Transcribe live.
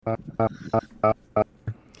What's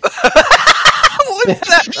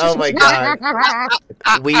that? Oh my god.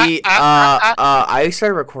 I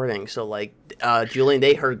started recording, so like, Julian,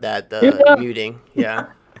 they heard that muting. Yeah.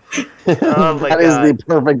 Oh my That god. is the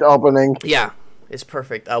perfect opening. Yeah, it's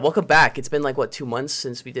perfect. Welcome back. It's been like what, 2 months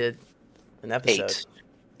since we did an episode.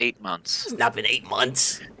 8 months. It's not been 8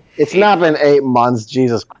 months. It's not been 8 months.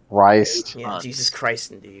 Jesus Christ. Yeah, Months. Jesus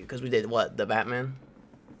Christ, indeed. Because we did what, the Batman?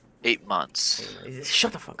 8 months.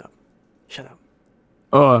 Shut the fuck up. Shut up.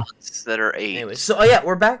 That are 8. Anyways, so yeah,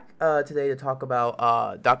 we're back today to talk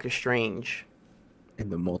about Doctor Strange In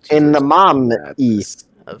the multiverse. In the mom Madness.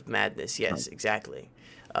 of Madness. Yes, exactly.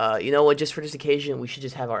 You know what? Just for this occasion, we should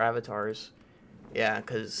just have our avatars. Yeah,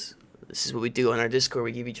 because this is what we do on our Discord.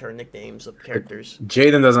 We give each other nicknames of characters.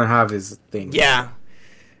 Jaden doesn't have his thing. Yeah.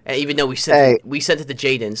 And even though we sent it to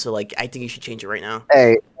Jaden, so like I think you should change it right now.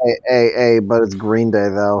 Hey, but it's Green Day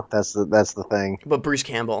though. That's the thing. But Bruce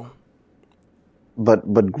Campbell.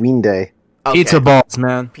 But Green Day. Okay. Pizza balls,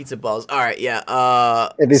 man. Pizza balls. All right, yeah.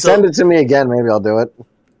 If you send it to me again, maybe I'll do it.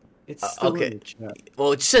 It's still okay. in the chat.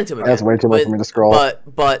 Well, just send it to me. That's again. way too much for me to scroll.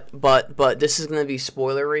 But this is gonna be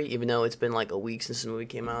spoilery, even though it's been like a week since the movie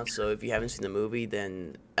came out. So if you haven't seen the movie,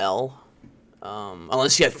 then L.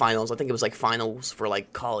 Unless you had finals, I think it was like finals for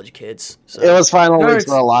like college kids. So. It was final No, weeks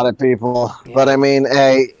for a lot of people, Yeah. but I mean,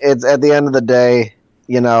 hey, it's at the end of the day.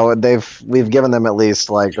 You know, we've given them at least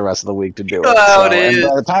like the rest of the week to do it. Oh, it and is.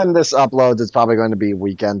 by the time this uploads, it's probably going to be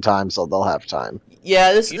weekend time, so they'll have time.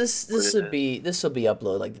 Yeah, this will be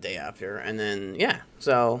uploaded like the day after, and then yeah.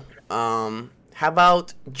 So how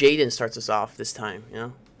about Jaden starts us off this time? You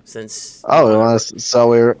know, since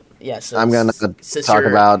Yeah, so I'm gonna since talk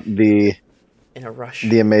you're about the in a rush.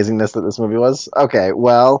 the amazingness that this movie was. Okay,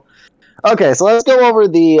 so let's go over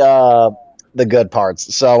the good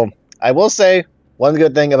parts. So I will say one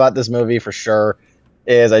good thing about this movie for sure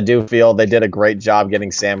is I do feel they did a great job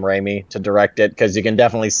getting Sam Raimi to direct it, because you can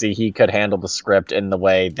definitely see he could handle the script in the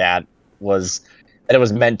way that it was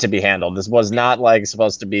meant to be handled. This was not like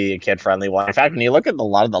supposed to be a kid-friendly one. In fact, when you look at a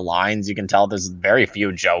lot of the lines, you can tell there's very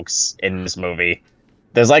few jokes in this movie.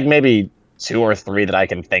 There's like maybe 2 or 3 that I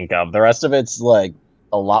can think of. The rest of it's like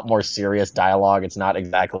a lot more serious dialogue. It's not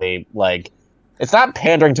exactly like, it's not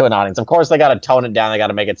pandering to an audience. Of course, they got to tone it down. They got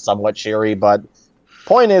to make it somewhat cheery. But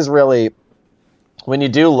point is really, when you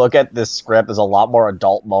do look at this script, there's a lot more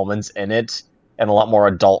adult moments in it and a lot more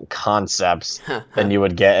adult concepts than you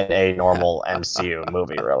would get in a normal MCU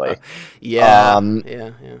movie, really. Yeah. Yeah.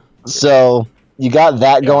 So you got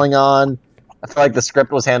that going on. I feel like the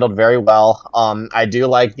script was handled very well. I do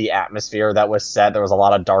like the atmosphere that was set. There was a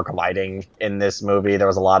lot of dark lighting in this movie. There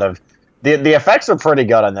was a lot of the effects were pretty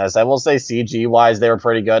good on this. I will say CG wise they were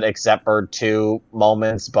pretty good, except for 2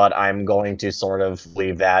 moments. But I'm going to sort of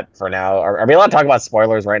leave that for now. Are we allowed to talk about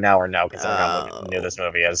spoilers right now or no? Because I don't know how new this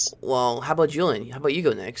movie is. Well, how about Julian? How about you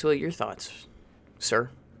go next? What are your thoughts,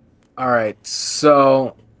 sir? All right,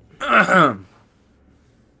 so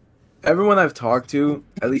everyone I've talked to,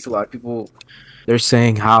 at least a lot of people, they're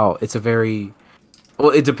saying how it's a very,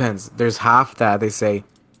 well, it depends. There's half that they say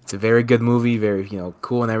it's a very good movie, very,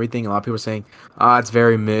 cool and everything. A lot of people are saying, it's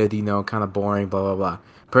very mid, kind of boring, blah, blah, blah.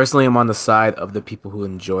 Personally, I'm on the side of the people who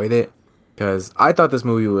enjoyed it, because I thought this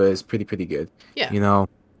movie was pretty good. Yeah.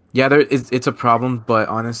 Yeah, it's a problem, but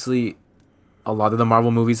honestly, a lot of the Marvel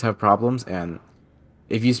movies have problems, and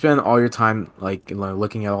if you spend all your time like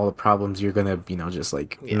looking at all the problems, you're gonna just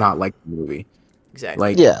not like the movie.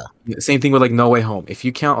 Exactly. Same thing with like No Way Home. If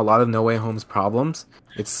you count a lot of No Way Home's problems,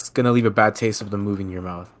 it's gonna leave a bad taste of the movie in your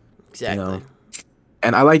mouth. Exactly.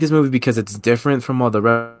 And I like this movie because it's different from all the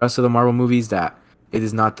rest of the Marvel movies. That it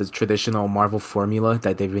is not the traditional Marvel formula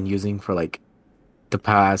that they've been using for like the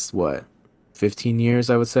past 15 years,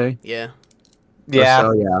 I would say. Yeah. Yeah.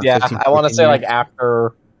 So, Yeah. 15, I want to 15 say years.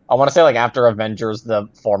 after Avengers, the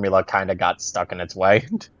formula kind of got stuck in its way.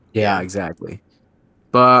 Yeah, exactly.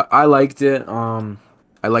 But I liked it.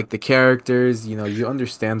 I like the characters. You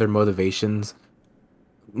understand their motivations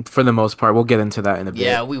for the most part. We'll get into that in a bit.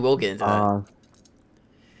 Yeah, we will get into that.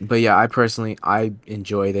 But yeah, I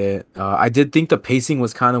enjoyed it. I did think the pacing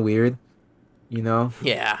was kind of weird.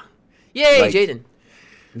 Yeah. Yay, Like- Jaden.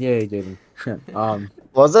 Yay, Jaden.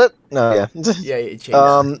 Was it? No. Yeah. Yeah,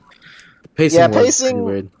 Jaden. Pacing Yeah, was pretty pacing-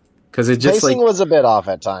 weird. Because it just Pacing was a bit off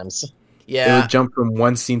at times. it Yeah. would jump from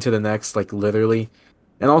one scene to the next, like literally.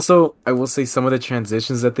 And also, I will say some of the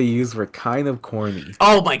transitions that they used were kind of corny.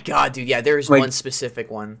 Oh my god, dude. Yeah, there's Like- one specific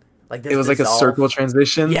one. Like this It was like a dissolve. circle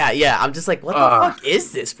transition. Yeah. I'm just like, what the fuck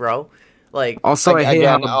is this, bro? Like, Also, I hate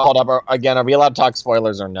Again, how hold up. Again, are we allowed to talk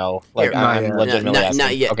spoilers or no? Like, Here, I'm not yet. legitimately Not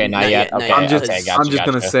asking. yet. Okay, not Not yet. yet, not Okay, yet. I'm just okay, I'm just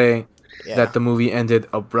gonna gotcha. say that the movie ended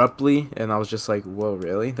abruptly, and I was just like, "Whoa,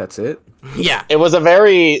 really? That's it?" Yeah. It was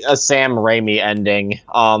a Sam Raimi ending.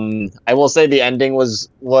 I will say the ending was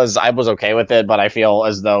I was okay with it, but I feel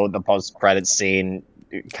as though the post credit scene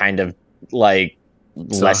kind of like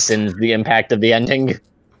lessens the impact of the ending.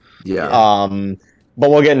 Yeah. But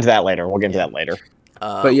we'll get into that later.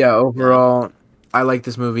 But yeah, overall, I like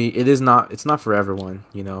this movie. It's not for everyone,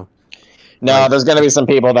 you know. No, there's going to be some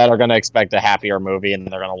people that are going to expect a happier movie, and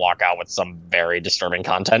they're going to walk out with some very disturbing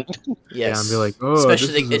content. Yes. Yeah, and be like, oh,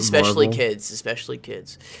 especially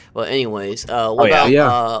kids. Well, anyways, what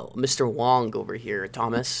about Mr. Wong over here,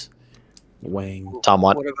 Thomas? Wang. Tom,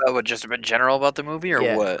 what? What about just in general about the movie, or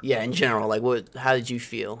what? Yeah, in general, like how did you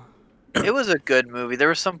feel? It was a good movie. There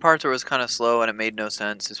were some parts where it was kind of slow and it made no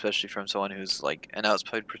sense, especially from someone who's like an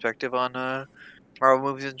outside perspective on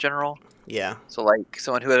Marvel movies in general. Yeah. So like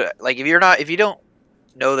someone who like if you don't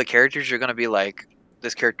know the characters, you're gonna be like,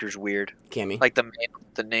 this character's weird. Cammy. Like the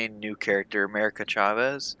main new character, America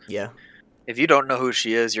Chavez. Yeah. If you don't know who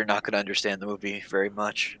she is, you're not gonna understand the movie very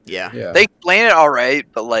much. Yeah. They explain it all right,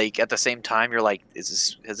 but like at the same time, you're like,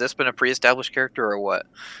 has this been a pre-established character or what?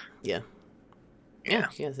 Yeah. Yeah,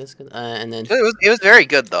 that's good. And then it was very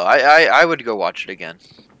good though. I would go watch it again.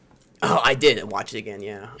 Oh, I did watch it again.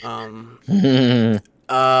 Yeah.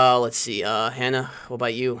 Let's see. Hannah, what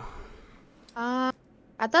about you? I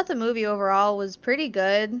thought the movie overall was pretty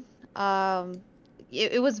good.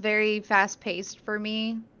 It was very fast paced for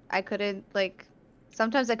me. I couldn't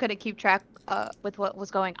sometimes I couldn't keep track with what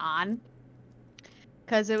was going on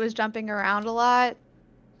because it was jumping around a lot.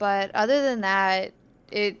 But other than that,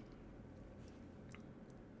 it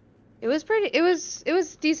was a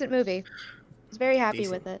decent movie. I was very happy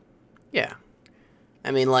with it. Yeah.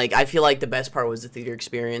 I mean, I feel like the best part was the theater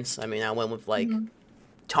experience. I mean, I went with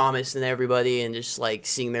Thomas and everybody, and just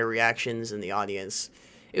seeing their reactions in the audience.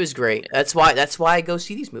 It was great. That's why I go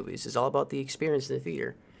see these movies. It's all about the experience in the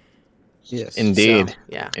theater. Yes, indeed. So,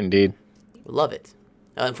 yeah, indeed. Love it.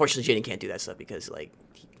 Unfortunately, Jaden can't do that stuff because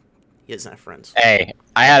he doesn't have friends. Hey,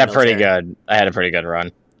 I had a pretty good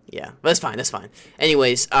run. Yeah, but that's fine.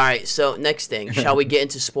 Anyways, all right. So next thing, shall we get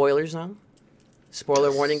into spoilers now?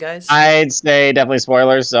 Spoiler warning, guys. I'd say definitely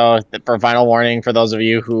spoilers. So for final warning for those of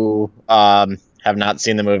you who have not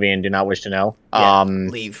seen the movie and do not wish to know,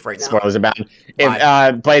 leave right now. Spoilers are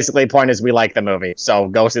bad. Basically, point is we like the movie, so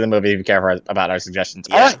go see the movie if you care about our suggestions.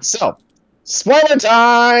 Yeah. All right, so spoiler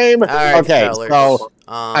time. Right, okay, spoilers. So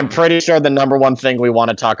I'm pretty sure the number one thing we want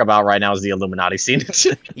to talk about right now is the Illuminati scene.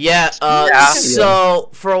 So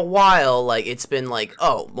for a while, it's been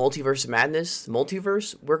Multiverse Madness,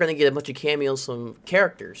 Multiverse. We're gonna get a bunch of cameos from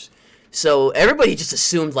characters. So everybody just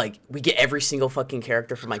assumed we get every single fucking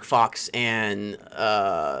character from Fox and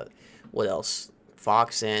what else?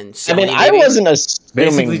 Fox and Sony, I mean, maybe? I wasn't assuming.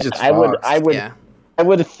 Basically just Fox. I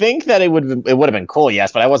would think that it would have been cool,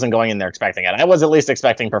 yes, but I wasn't going in there expecting it. I was at least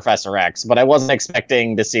expecting Professor X, but I wasn't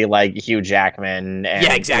expecting to see Hugh Jackman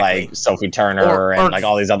and Sophie Turner and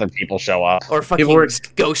all these other people show up. Or fucking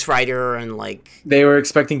Ghost Rider and they were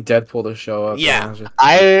expecting Deadpool to show up. Yeah,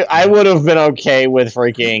 I would have been okay with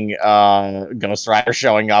freaking Ghost Rider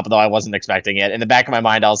showing up, though I wasn't expecting it. In the back of my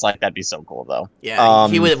mind, I was like, that'd be so cool, though. Yeah,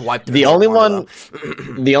 he would have wiped the only one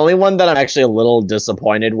that I'm actually a little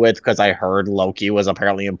disappointed with because I heard Loki was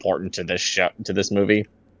apparently important to this movie.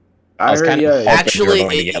 I was kind of actually going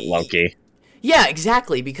to get Loki. Yeah,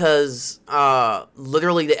 exactly, because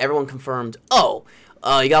literally everyone confirmed, you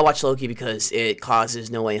gotta watch Loki because it causes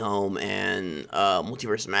No Way Home and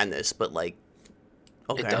Multiverse Madness, but okay.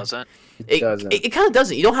 It doesn't. It kind of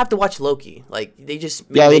doesn't. You don't have to watch Loki. They just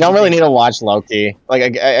you don't really need to watch Loki.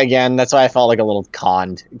 Again, that's why I felt a little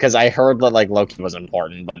conned because I heard that Loki was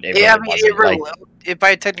important, but it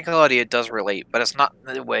by technicality it does relate, but it's not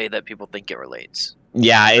the way that people think it relates.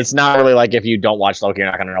 Yeah, it's not really if you don't watch Loki,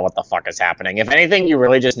 you're not gonna know what the fuck is happening. If anything, you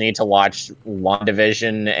really just need to watch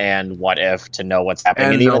WandaVision and What If to know what's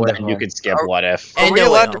happening, and even then you could skip What If.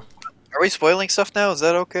 Are we spoiling stuff now? Is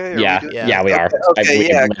that okay? Yeah, we are. We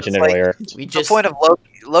mentioned it earlier. The point of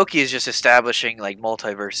Loki is just establishing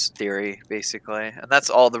multiverse theory, basically, and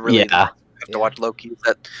that's all the really have to watch Loki.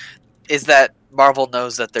 Is that Marvel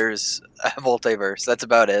knows that there's a multiverse. That's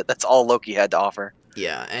about it. That's all Loki had to offer.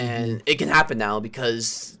 Yeah, and it can happen now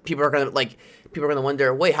because people are gonna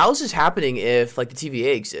wonder, wait, how is this happening if the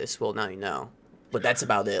TVA exists? Well, now you know, but that's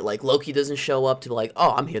about it. Loki doesn't show up to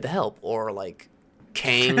oh, I'm here to help, or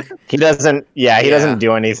Kang. He doesn't. Yeah, he doesn't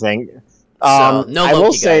do anything. So, no Loki, I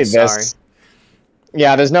will say guys, this. Sorry.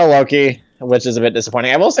 Yeah, there's no Loki, which is a bit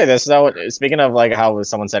disappointing. I will say this though. Speaking of how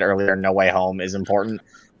someone said earlier, No Way Home is important.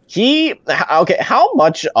 Okay, how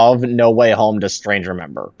much of No Way Home does Strange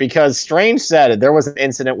remember? Because Strange said there was an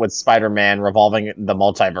incident with Spider-Man revolving the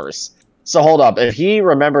multiverse. So hold up, if he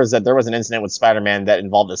remembers that there was an incident with Spider-Man that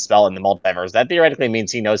involved a spell in the multiverse, that theoretically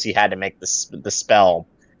means he knows he had to make the spell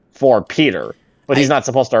for Peter, but he's not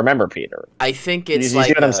supposed to remember Peter. I think it's you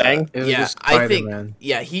see what I'm saying? Yeah, I think.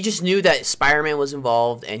 Yeah, he just knew that Spider-Man was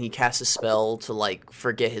involved, and he cast a spell to like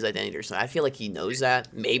forget his identity or something. I feel like he knows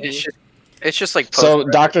that. Maybe it's just like so.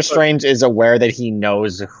 Doctor Strange is aware that he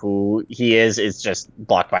knows who he is. It's just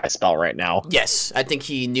blocked by a spell right now. Yes, I think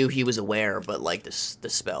he knew he was aware, but like the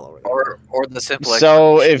spell or the simple.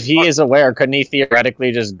 So if he is aware, couldn't he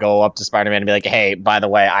theoretically just go up to Spider-Man and be like, "Hey, by the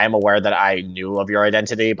way, I am aware that I knew of your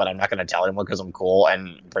identity, but I'm not going to tell anyone because I'm cool,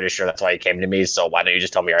 and I'm pretty sure that's why you came to me. So why don't you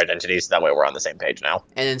just tell me your identity so that way we're on the same page now?"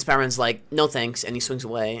 And then Spider-Man's like, "No thanks," and he swings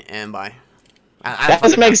away and bye. That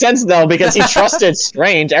doesn't make sense though, because he trusted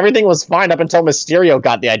Strange. Everything was fine up until Mysterio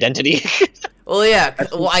got the identity. Well, yeah.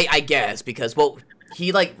 Well, I guess because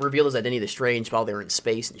he like revealed his identity to Strange while they were in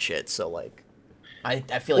space and shit. So like, I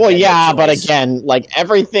feel like. Well, yeah, but again, like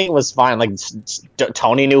everything was fine. Like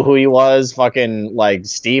Tony knew who he was. Fucking like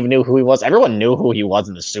Steve knew who he was. Everyone knew who he was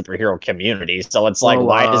in the superhero community. So it's like,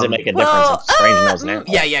 why does it make a difference if Strange knows now?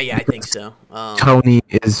 Yeah. I think so. Tony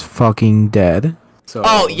is fucking dead. So.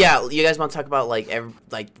 Oh yeah, you guys want to talk about like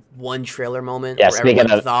one trailer moment yeah, where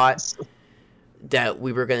everyone thought that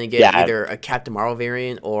we were gonna get either a Captain Marvel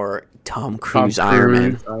variant or Tom Cruise Iron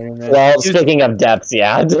Man. Well, speaking of depths,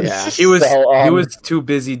 yeah. He was too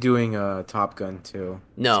busy doing Top Gun too.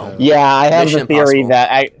 No. Yeah, I have the theory that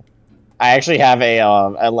I actually have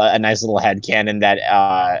a nice little headcanon that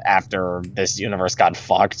after this universe got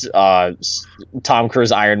fucked, Tom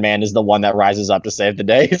Cruise Iron Man is the one that rises up to save the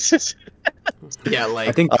day. Yeah, like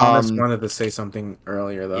I think Thomas wanted to say something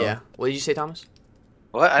earlier though. Yeah. What did you say, Thomas?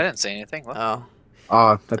 What? I didn't say anything. What?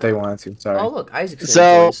 Oh, that they wanted to. Sorry. Oh, look, Isaac's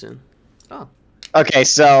going to listen. Oh. Okay,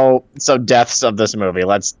 so deaths of this movie.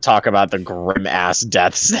 Let's talk about the grim ass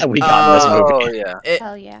deaths that we got in this movie. Oh yeah.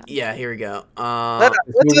 Hell yeah. Yeah, here we go. Wait.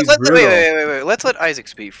 Let's let Isaac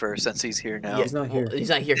speak first since he's here now. Yeah, he's not here. He's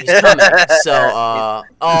not here. He's coming. So, oh,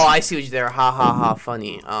 I see what you there. Ha ha ha.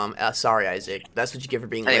 Funny. Sorry, Isaac. That's what you get for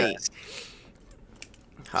being late.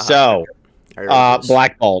 So,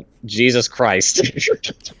 Black Bolt. Jesus Christ.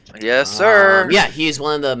 Yes, sir. Yeah, he is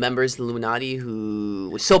one of the members of the Illuminati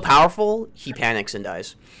who was so powerful he panics and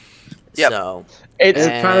dies. Yep. So it's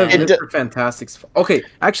kind of Mr. Fantastic's. Okay,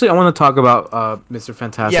 actually, I want to talk about Mr.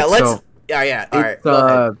 Fantastic. Yeah, let's. All right. Go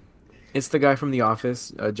ahead. It's the guy from The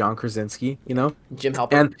Office, John Krasinski. You know, Jim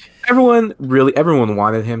Halpert. And everyone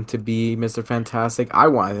wanted him to be Mr. Fantastic. I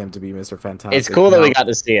wanted him to be Mr. Fantastic. It's cool that we got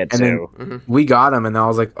to see it too. Then we got him, and I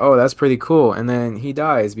was like, "Oh, that's pretty cool." And then he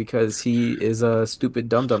dies because he is a stupid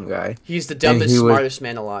dumb guy. He's the dumbest, smartest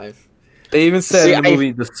man alive. They even said in the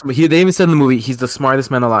movie. They even said in the movie he's the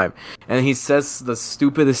smartest man alive, and he says the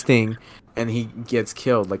stupidest thing, and he gets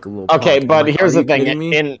killed like a little. Okay, punk. but here's the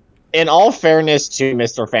thing. In all fairness to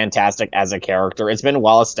Mr. Fantastic as a character, it's been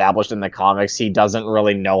well established in the comics he doesn't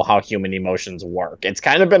really know how human emotions work. It's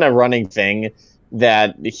kind of been a running thing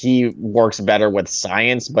that he works better with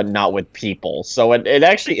science, but not with people. So it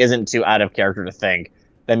actually isn't too out of character to think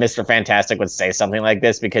that Mr. Fantastic would say something like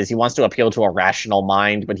this because he wants to appeal to a rational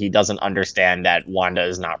mind, but he doesn't understand that Wanda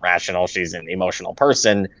is not rational. She's an emotional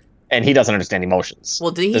person. And he doesn't understand emotions.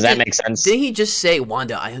 Well, does that make sense? Did he just say,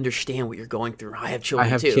 "Wanda, I understand what you're going through. I have children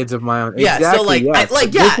too. I have kids of my own." Yeah, exactly, so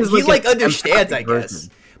he understands, I guess.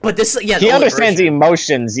 But this, he understands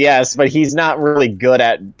emotions, yes, but he's not really good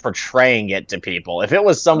at portraying it to people. If it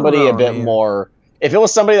was somebody a bit more, if it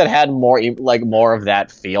was somebody that had more of that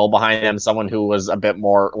feel behind them, someone who was a bit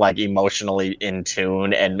more like emotionally in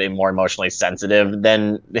tune and more emotionally sensitive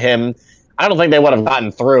than him. I don't think they would have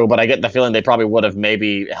gotten through, but I get the feeling they probably would have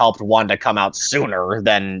maybe helped Wanda come out sooner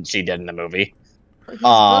than she did in the movie. He's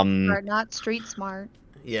book smart, not street smart.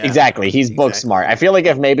 Yeah, exactly. He's book smart. I feel like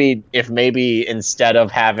if maybe instead of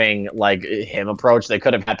having like him approach, they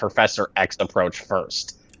could have had Professor X approach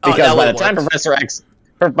first. Because by the time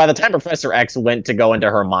Professor X went to go into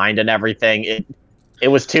her mind and everything, it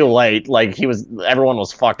was too late. Like everyone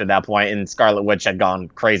was fucked at that point, and Scarlet Witch had gone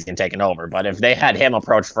crazy and taken over. But if they had him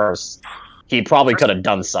approach first, he probably could have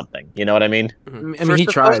done something. You know what I mean? I mean, he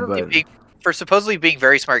tried, but for supposedly being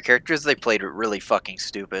very smart characters, they played it really fucking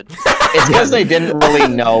stupid. It's because they didn't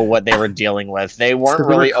really know what they were dealing with. They weren't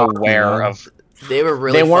really aware of. They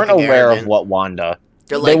weren't aware of what Wanda.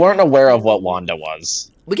 They weren't aware of what Wanda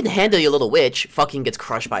was. We can handle you, little witch. Fucking gets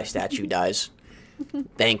crushed by a statue, dies.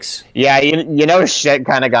 Thanks. Yeah, you know, shit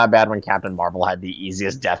kind of got bad when Captain Marvel had the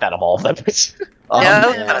easiest death out of all of them.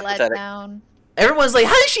 Let down. Everyone's like,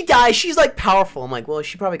 how did she die? She's like powerful. I'm like, well,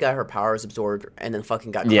 she probably got her powers absorbed and then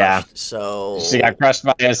fucking got crushed. Yeah. So she got crushed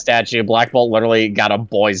by a statue. Black Bolt literally got a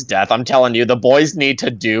boy's death. I'm telling you, the boys need to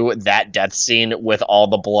do that death scene with all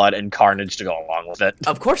the blood and carnage to go along with it.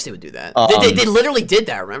 Of course they would do that. They literally did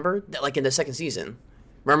that. Remember, like in the second season.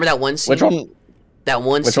 Remember that one scene? Which one? That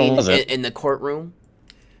one Which scene one was it? In the courtroom.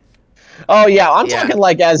 Oh yeah, I'm talking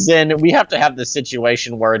like as in we have to have the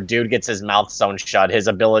situation where a dude gets his mouth sewn shut, his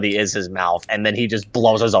ability is his mouth, and then he just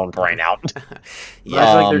blows his own brain out. Yeah, I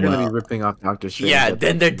feel like they're gonna be ripping off Doctor Strange. Yeah,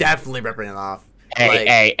 then they're definitely ripping it off.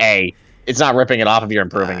 Hey, it's not ripping it off if you're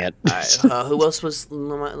improving it. Who else was?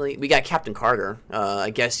 We got Captain Carter.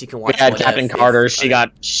 I guess you can watch. We had Captain Carter. She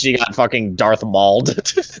got fucking Darth Mauled.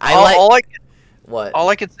 All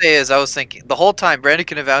I can say is I was thinking the whole time, Brandon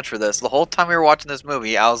can vouch for this, the whole time we were watching this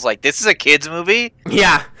movie, I was like, this is a kid's movie?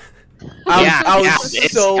 Yeah. I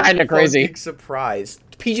was so kind of crazy. Surprised.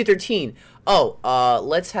 PG-13. Oh,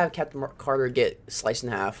 let's have Captain Carter get sliced in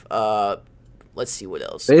half. Let's see what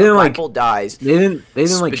else. They didn't Black Bolt dies. They didn't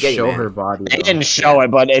like Spaghetti show Man. her body. They didn't show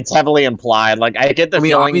it, but it's heavily implied. Like I get the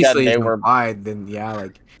feeling that obviously they it's were. implied, then yeah,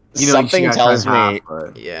 like Something tells me.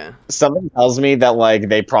 Yeah. Something tells me that like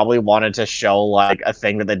they probably wanted to show like a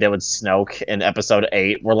thing that they did with Snoke in episode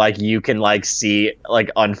 8 where like you can like see like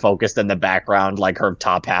unfocused in the background like her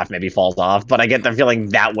top half maybe falls off, but I get the feeling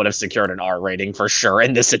that would have secured an R rating for sure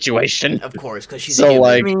in this situation. Of course, because she's so a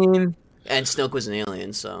like human. And Snoke was an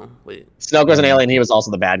alien, so Snoke was an alien, he was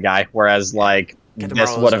also the bad guy, whereas like Captain this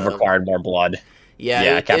Marvel's would have required more blood.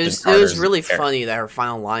 Yeah, it was Carter's really there. funny that her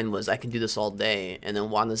final line was, "I can do this all day," and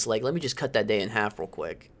then Wanda's like, "Let me just cut that day in half real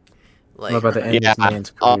quick." Like, what about the end of this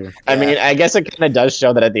man's career? I mean, I guess it kind of does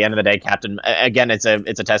show that at the end of the day,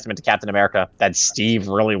 it's a testament to Captain America that Steve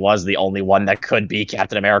really was the only one that could be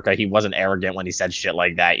Captain America. He wasn't arrogant when he said shit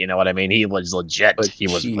like that. You know what I mean? He was legit. But he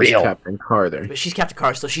was she's real. Captain Carter. But she's Captain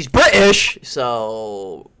Carter, so she's British.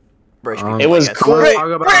 So British people, it was I guess. cool. Talk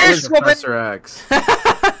about British woman! Professor X.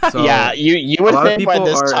 So, Yeah, you would a lot of think by people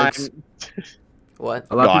this are time. What?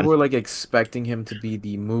 A lot Go of on. people were like expecting him to be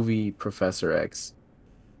the movie Professor X,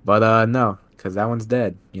 but no, because that one's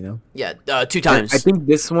dead. You know. Yeah, 2 times. I think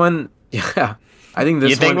this one. Yeah, I think this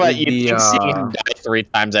You think one what is you the. think seeing him die 3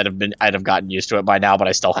 times? I'd have gotten used to it by now, but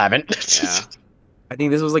I still haven't. Yeah. I think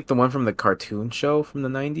this was like the one from the cartoon show from the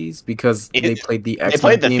 90s because they played the They X-Men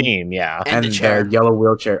played the theme theme, yeah. And and the chair. their yellow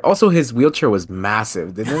wheelchair. Also, his wheelchair was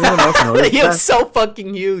massive. Did anyone else notice He that? was so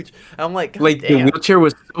fucking huge. I'm like, God Like damn. the wheelchair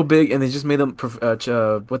was so big, and they just made him.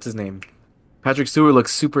 What's his name? Patrick Stewart look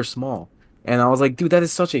super small, and I was like, dude, that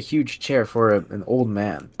is such a huge chair for an old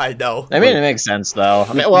man. I know. I mean, it makes sense though.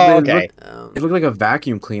 I mean, well, okay. It looked like a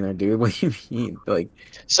vacuum cleaner, dude. What do you mean? Like,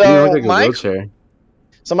 it So looked like a my wheelchair.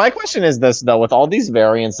 So my question is this, though, with all these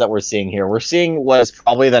variants that we're seeing here, we're seeing what is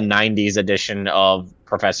probably the 90s edition of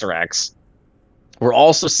Professor X. We're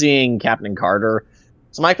also seeing Captain Carter.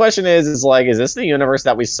 So my question is this the universe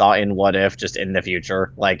that we saw in What If just in the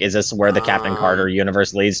future? Like, is this where the Captain Carter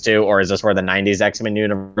universe leads to? Or is this where the 90s X-Men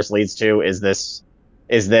universe leads to? Is this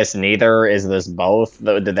neither? Is this both?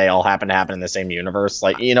 Did they all happen to happen in the same universe?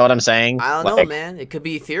 Like, you know what I'm saying? I don't know, man. It could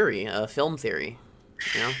be a theory, a film theory.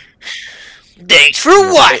 You know? Thanks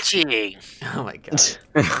for watching! Oh my god.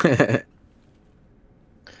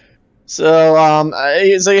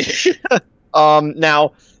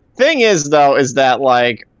 Now, thing is though, is that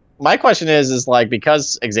like my question is like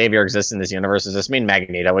because Xavier exists in this universe, does this mean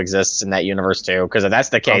Magneto exists in that universe too? Because if that's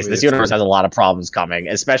the case, this universe has a lot of problems coming,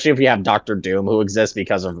 especially if you have Doctor Doom who exists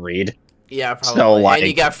because of Reed. Yeah, probably. So, like, and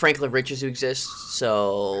you got Franklin Richards who exists,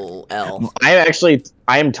 so L. I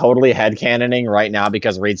am totally headcanoning right now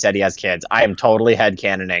because Reed said he has kids. I am totally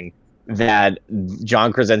headcanoning that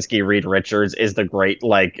John Krasinski, Reed Richards, is the great,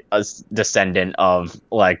 like, descendant of,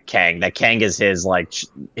 like, Kang. That Kang is his, like,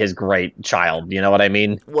 his great child. You know what I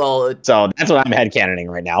mean? Well, so that's what I'm headcanoning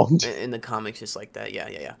right now. In the comics, it's like that.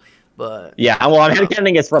 Yeah. But yeah, well, I'm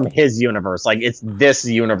headcanoning it's from his universe. Like, it's this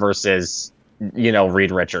universe's, you know,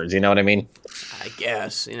 Reed Richards. You know what I mean? I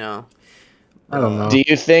guess, you know. I don't know. Do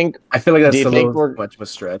you think? I feel like that's do you a think little we're- much of a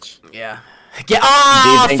stretch. Yeah. Funny.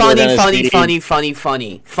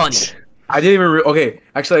 I didn't even. Okay,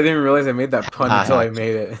 actually, I didn't even realize I made that pun until I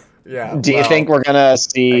made it. Yeah. Do you think we're gonna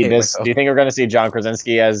see hate this? myself. Do you think we're gonna see John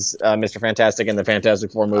Krasinski as Mr. Fantastic in the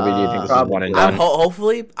Fantastic Four movie? Do you think this is one and done?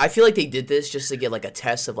 Hopefully, I feel like they did this just to get like a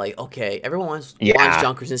test of like, okay, everyone wants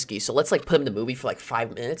John Krasinski, so let's like put him in the movie for like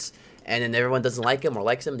 5 minutes, and then everyone doesn't like him or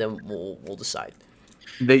likes him, then we'll decide.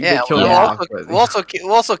 They Yeah, kill we'll, him off. we'll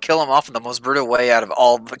also kill him off in the most brutal way out of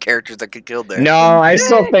all the characters that get killed there. No, I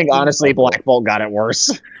still think honestly Black Bolt got it worse.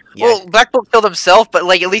 Yeah. Well, Black Bolt killed himself, but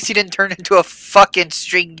like at least he didn't turn into a fucking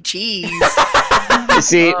string cheese.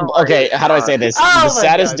 See, okay, how do I say this? Oh The my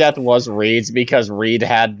saddest God. death was Reed's because Reed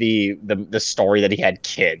had the story that he had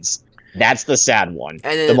kids. That's the sad one.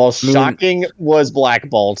 And then- The most I mean- shocking was Black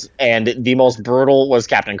Bolt, and the most brutal was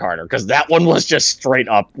Captain Carter because that one was just straight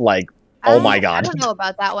up like, oh my I god. don't know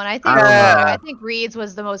about that one. I think I don't know. I think Reed's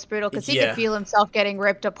was the most brutal because he Yeah. could feel himself getting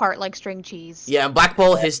ripped apart like string cheese. Yeah, Black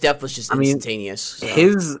Bolt, his death was just I mean, instantaneous.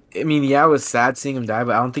 So. I mean, yeah, it was sad seeing him die,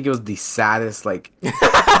 but I don't think it was the saddest like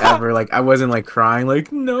ever. Like I wasn't like crying,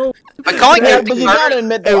 like no. But calling Yeah, Captain but you Carter, gotta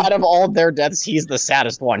admit though, out of all their deaths, he's the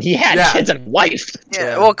saddest one. He had Yeah. kids and wife.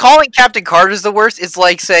 yeah, well, calling Captain Carter's the worst is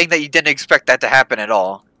like saying that you didn't expect that to happen at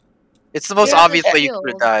all. It's the most Yeah, obvious that's way you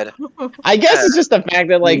could have killed. died. I guess it's just the fact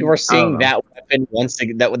that like we're I seeing don't know. that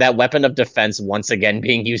weapon that weapon of defense once again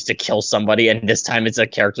being used to kill somebody, and this time it's a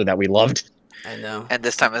character that we loved. I know. And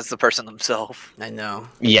this time it's the person themselves. I know.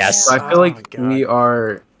 Yes, So I feel Oh like my God. we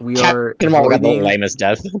are Captain Marvel got the avoiding, lamest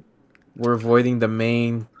death. we're avoiding the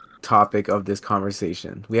main topic of this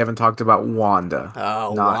conversation. We haven't talked about Wanda.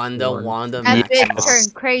 Oh, Not Wanda, one. Wanda, That bitch Maximoff.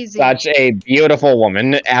 turned crazy. Such a beautiful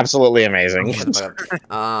woman, absolutely amazing.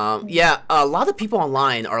 Yeah, a lot of people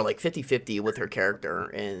online are like 50-50 with her character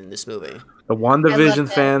in this movie. The I love WandaVision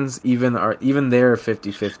that. fans even they're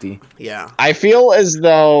 50-50. Yeah. I feel as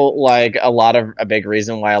though like a big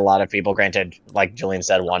reason why a lot of people, granted, like Julian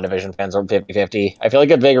said, WandaVision fans are 50-50. I feel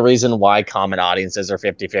like a big reason why common audiences are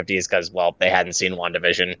 50-50 is because, well, they hadn't seen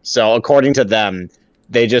WandaVision. So according to them,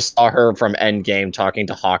 they just saw her from Endgame talking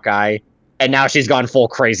to Hawkeye, and now she's gone full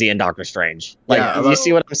crazy in Doctor Strange. Like, Yeah, do you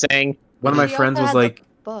see what I'm saying? One of my She friends also was had the like,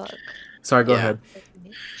 book. sorry, go Yeah. ahead.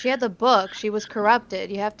 She had the book. She was corrupted.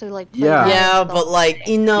 You have to like. Play Yeah. that Yeah, and but stuff. like,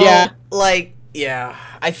 you know, Yeah. like, yeah.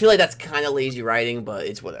 I feel like that's kind of lazy writing, but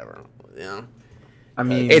it's whatever. You know? I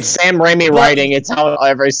mean, It's Sam Raimi But- writing. It's how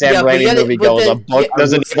every Sam Yeah, but Raimi yet movie but goes. then- A book yeah-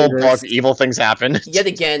 does I an will say evil this. book, evil things happen. Yet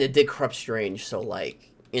again, it did corrupt Strange, so like,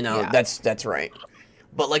 you know, Yeah. that's right.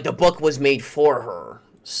 But like, the book was made for her,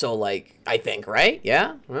 so like, I think, right?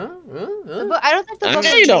 Yeah. The book, I don't think the I book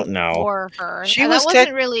really was don't made know. for her. She And was that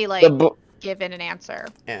wasn't really like The book. given an answer.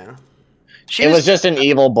 Yeah. She It was just an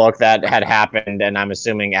evil book that had happened, and I'm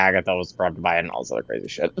assuming Agatha was corrupted by it and all this other crazy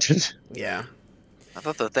shit. Yeah. I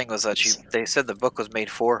thought the thing was that they said the book was made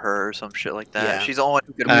for her or some shit like that. Yeah. She's the only one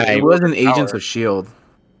who could I- it was an Agents of Shield.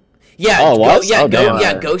 Yeah. Oh, what? Yeah. Oh, damn.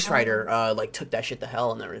 Yeah. Ghost Rider, like took that shit to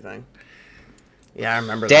hell and everything. Yeah, I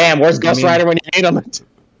remember. Damn, where's Ghost mean- Rider when you need him?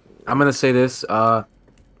 I'm gonna say this.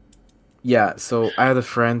 Yeah. So I had a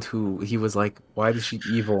friend who he was like, "Why is she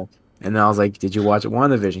evil?" And then I was like, "Did you watch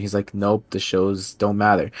WandaVision?" He's like, "Nope. The shows don't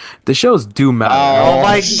matter. The shows do matter." Oh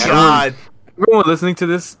my shit. god. Everyone listening to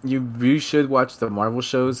this, you should watch the Marvel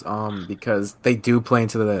shows, because they do play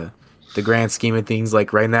into the grand scheme of things.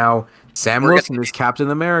 Like right now, Sam We're Wilson is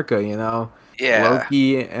Captain America. You know, Yeah.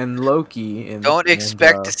 Loki. And Don't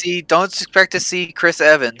expect to see Chris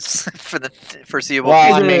Evans for the foreseeable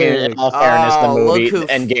Well, I future. mean, in all fairness, the Oh, movie look who-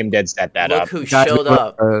 Endgame did set that Look up. who guys, showed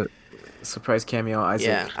up. Surprise cameo, Isaac.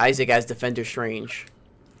 Yeah, Isaac as Defender Strange.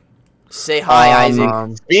 Say hi, Isaac.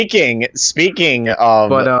 Speaking of,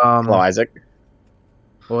 But hello, Isaac.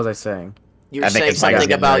 what was I saying? You were I think saying it's like something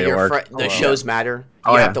getting about ready to your work. the shows matter.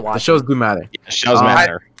 Oh You yeah, have to watch the shows them. do matter. Shows Uh,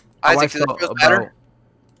 matter. How I Isaac, do the felt shows matter? about-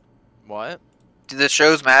 What? Do the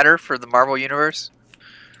shows matter for the Marvel universe?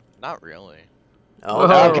 Not really. Oh,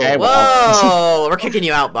 Whoa. Okay, Whoa, well. we're kicking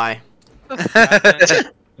you out, bye.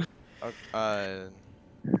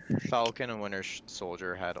 Falcon and Winter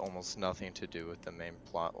Soldier had almost nothing to do with the main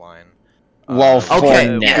plot line. Well, for Okay,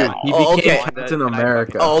 now. He Oh, became okay. Captain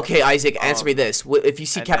America. Oh, okay, Isaac, answer Um, me this. If you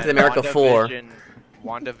see And Captain then America 4,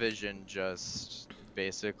 WandaVision just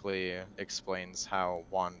basically explains how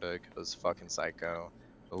Wanda goes fucking psycho.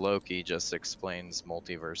 Loki just explains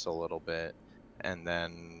multiverse a little bit, and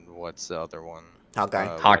then what's the other one? Hawkeye.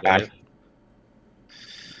 What Hawkeye. If?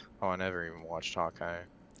 Oh, I never even watched Hawkeye.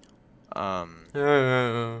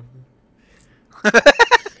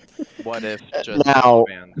 What if just Now-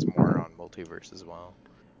 expands more on multiverse as well?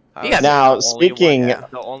 Yeah. Now, the only speaking-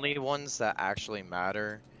 the only ones that actually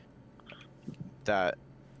matter that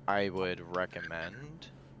I would recommend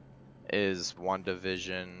is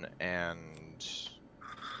WandaVision and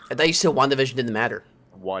I thought you said WandaVision didn't matter.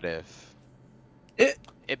 What If.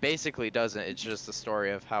 It basically doesn't. It's just the story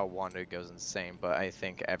of how Wanda goes insane, but I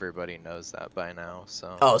think everybody knows that by now.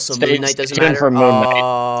 So. Oh, so Stay- Moon Knight doesn't stay tuned matter. for Moon Knight.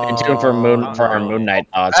 Oh, Stay tuned for our Moon Knight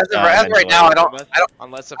thoughts. As of right now, I don't.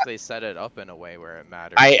 Unless if they set it up in a way where it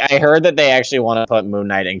matters. I heard that they actually want to put Moon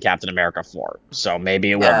Knight in Captain America 4, so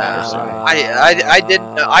maybe it will matter soon. I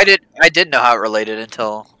didn't know how it related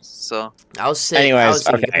until so. I was saying, Anyways, I was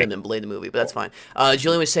thinking you okay. could put him in Blade the movie, but that's fine.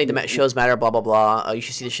 Julian was saying the shows matter, blah blah blah. You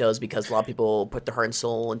should see the shows because a lot of people put their heart and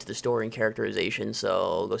soul into the story and characterization.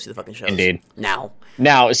 So go see the fucking shows. Indeed.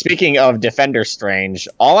 Now, speaking of Defender Strange,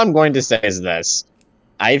 all I'm going to say is this.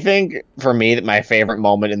 I think, for me, that my favorite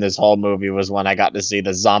moment in this whole movie was when I got to see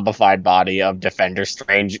the zombified body of Defender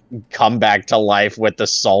Strange come back to life with the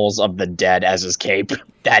souls of the dead as his cape.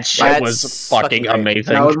 That shit was fucking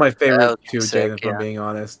amazing. That was my favorite too, sick, Jaden, if I'm being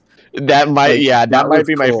honest. That might, Like, that might was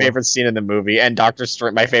be my cool. favorite scene in the movie, and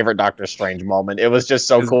my favorite Doctor Strange moment. It was just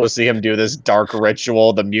so cool to see him do this dark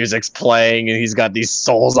ritual. The music's playing, and he's got these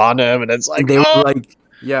souls on him, and it's like, They were oh! like,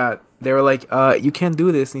 yeah, they were like, you can't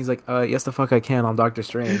do this, and he's like, yes, the fuck I can. I'm Doctor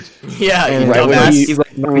Strange. yeah, And you right when dumbass. he's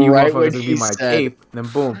like, no, you right when motherfuckers will he be my said- cape. And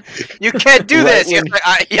then boom. You can't do Right this. Yes,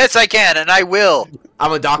 when- yes, I can, and I will.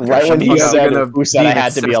 I'm a doctor. Right when shut he the fuck up. said, Gonna who said be I an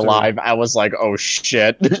had to be accessory. alive, I was like, oh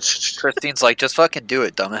shit. Christine's like, just fucking do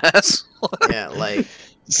it, dumbass. Yeah, like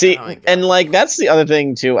See, Oh my God. and like that's the other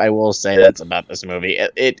thing too. I will say that's about this movie.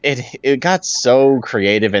 It got so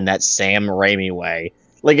creative in that Sam Raimi way.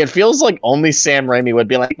 Like it feels like only Sam Raimi would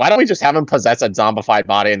be like, why don't we just have him possess a zombified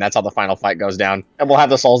body, and that's how the final fight goes down, and we'll have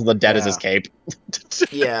the souls of the dead as his cape.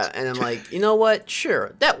 yeah, and I'm like, you know what?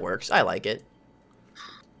 Sure, that works. I like it.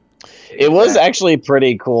 It was actually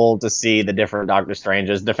pretty cool to see the different Doctor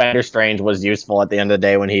Stranges. Defender Strange was useful at the end of the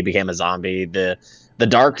day when he became a zombie. The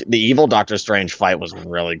evil Doctor Strange fight was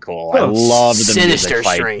really cool. I loved the Sinister music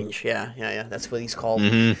fight. Strange. Yeah. That's what he's called.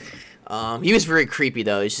 Mhm. He was very creepy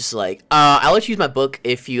though. It's just like, I'll let you use my book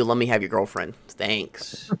if you let me have your girlfriend.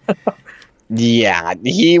 Thanks. Yeah,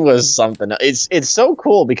 he was something. It's so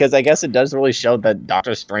cool because I guess it does really show that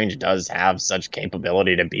Doctor Strange does have such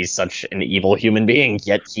capability to be such an evil human being,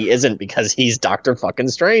 yet he isn't because he's Doctor fucking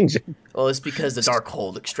Strange. Well, it's because the dark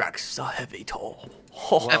hold extracts a heavy toll.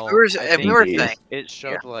 Well, we were- I and we think were it- saying- it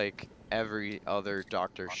showed like every other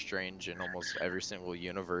Doctor Strange in almost every single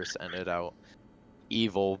universe ended out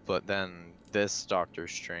evil, but then this Doctor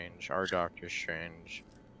Strange, our Doctor Strange,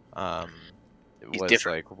 He's was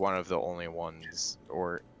different. like one of the only ones,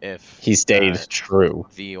 or if He stayed not true.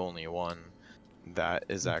 the only one that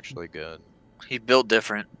is actually good. He built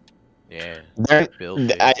different. Yeah, They're-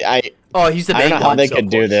 build I Oh, he's the I main don't know how one, they so could of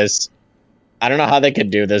do course. this. I don't know how they could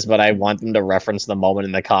do this, but I want them to reference the moment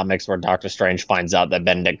in the comics where Doctor Strange finds out that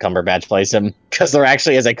Benedict Cumberbatch plays him, because there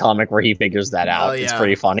actually is a comic where he figures that out. Oh, It's yeah.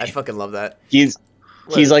 pretty funny. I fucking love that.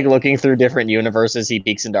 He's like looking through different universes. He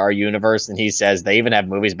peeks into our universe and he says they even have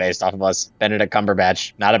movies based off of us. Benedict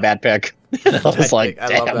Cumberbatch, not a bad pick. And I was like, I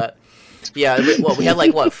damn. love that. Yeah, we had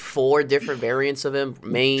like what 4 different variants of him: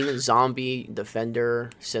 main, zombie, defender,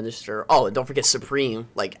 sinister. Oh, and don't forget supreme,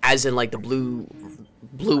 like as in like the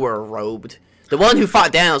bluer robed, the one who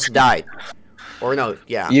fought Thanos died. Or no,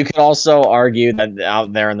 yeah. You could also argue that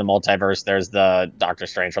out there in the multiverse, there's the Doctor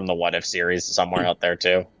Strange from the What If series somewhere out there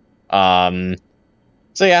too.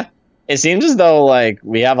 So yeah, it seems as though like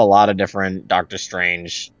we have a lot of different Doctor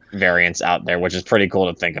Strange variants out there, which is pretty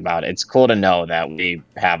cool to think about. It's cool to know that we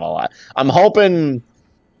have a lot. I'm hoping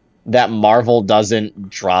that Marvel doesn't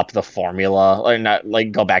drop the formula or not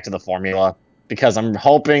like go back to the formula, because I'm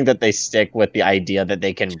hoping that they stick with the idea that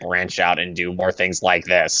they can branch out and do more things like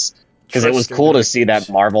this. Because it was Trust their cool to see that directors.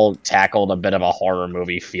 Marvel tackled a bit of a horror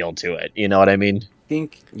movie feel to it. You know what I mean?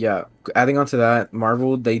 Think, yeah, adding on to that,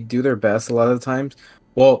 Marvel, they do their best a lot of the times.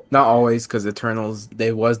 Well, not always, because Eternals,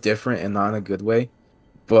 they was different and not in a good way.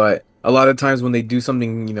 But a lot of times when they do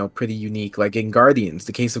something, pretty unique, like in Guardians,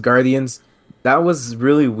 the case of Guardians, that was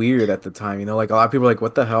really weird at the time. Like a lot of people were like,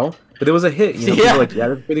 what the hell? But it was a hit. People Yeah. were like, yeah,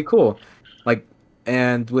 that's pretty cool. Like,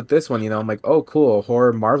 and with this one, I'm like, oh, cool, a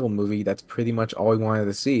horror Marvel movie. That's pretty much all we wanted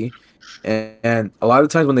to see. And a lot of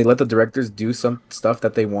times when they let the directors do some stuff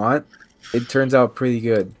that they want, it turns out pretty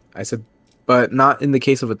good. I said, but not in the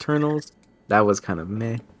case of Eternals. That was kind of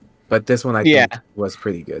meh. But this one I think was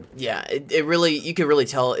pretty good. Yeah, it really, you could really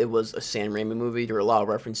tell it was a Sam Raimi movie. There were a lot of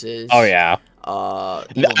references. Oh yeah. Evil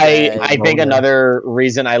Dead. I think another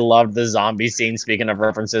reason I loved the zombie scene, speaking of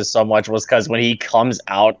references, so much was because when he comes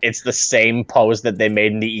out, it's the same pose that they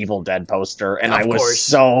made in the Evil Dead poster, and Of I was course.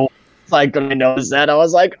 so like when I noticed that, I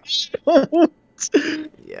was like,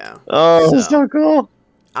 Yeah. oh, So- so cool.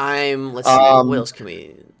 Let's see, what else can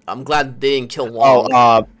we... I'm glad they didn't kill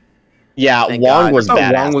Wong. Yeah, Thank Wong God. was I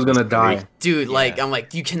thought badass. Wong was gonna in this movie. die. Dude, Yeah. like, I'm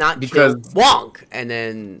like, you cannot Because- kill Wong! And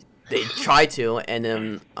then they try to, and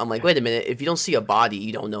then I'm like, wait a minute, if you don't see a body,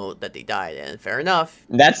 you don't know that they died. And fair enough.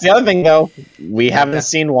 That's the other thing, though. We haven't Okay.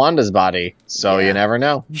 seen Wanda's body, so Yeah. you never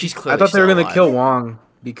know. She's I clearly thought they were still gonna alive. kill Wong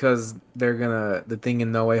because they're gonna the thing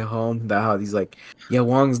in No Way Home that how he's like, yeah,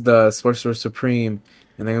 Wong's the Sorcerer Supreme,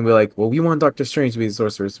 and they're gonna be like, well, we want Doctor Strange to be the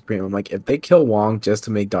Sorcerer Supreme. I'm like, if they kill Wong just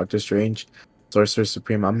to make Doctor Strange Sorcerer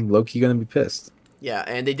Supreme, I'm low-key gonna be pissed. Yeah,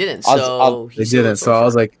 and they didn't, I'll- so... They he's still didn't, a so I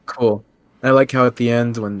was sorcerer. like, cool. And I like how at the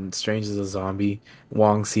end when Strange is a zombie,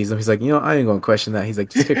 Wong sees him. He's like, I ain't gonna question that. He's like,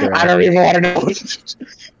 just kick her I out. don't even want to know.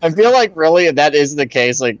 I feel like really if that is the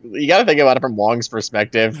case, like you got to think about it from Wong's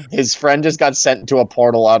perspective. His friend just got sent into a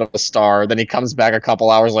portal out of a star, then he comes back a couple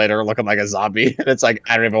hours later looking like a zombie, and it's like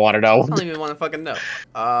I don't even want to know. I don't even want to fucking know.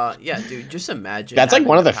 Yeah, dude, just imagine. That's like having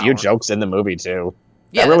one of the power. few jokes in the movie too.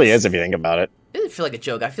 Yeah, That really that's- is if you think about it. It doesn't feel like a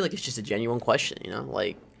joke. I feel like it's just a genuine question, you know?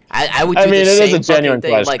 Like, I would I do mean, the it is same a genuine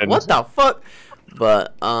fucking thing. Like, question. what the fuck?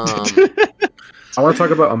 But, I want to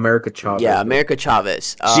talk about America Chavez. yeah, America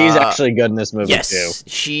Chavez. She's actually good in this movie yes, too.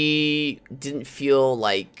 she didn't feel,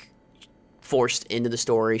 like, forced into the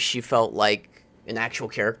story. She felt like an actual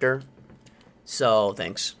character. So,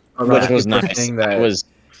 thanks. A lot Which of was people nice. think that-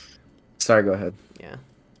 Sorry, go ahead. Yeah.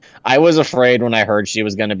 I was afraid when I heard she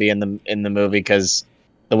was going to be in the movie because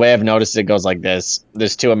the way I've noticed it goes like this.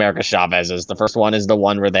 There's two America Chavezes. The first one is the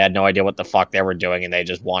one where they had no idea what the fuck they were doing and they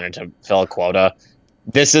just wanted to fill a quota.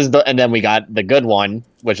 And then we got the good one,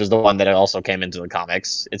 which is the one that also came into the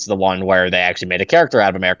comics. It's the one where they actually made a character out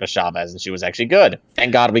of America Chavez and she was actually good.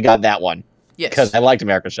 Thank God we got that one Yes. because I liked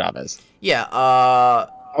America Chavez. Yeah, I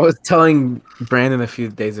was telling Brandon a few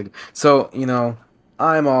days ago. So,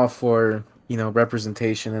 I'm all for,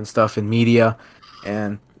 representation and stuff in media.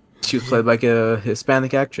 And she was played like a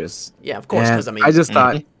Hispanic actress. yeah, of course, And because, I mean, I just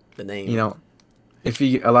thought, the name. if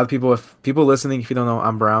people listening, if you don't know,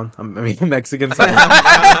 I'm brown. I'm Mexican. So I'm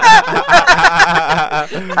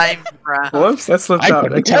whoops, that slipped I out.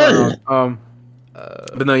 couldn't That came tell.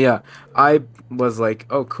 out. But no, yeah, I was like,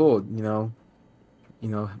 oh, cool,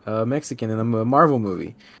 Mexican in a Marvel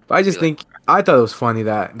movie. But I just think I thought it was funny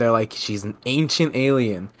that they're like, she's an ancient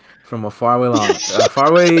alien from a faraway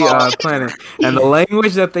planet, and the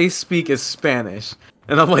language that they speak is Spanish.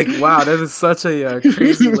 And I'm like, wow, that is such a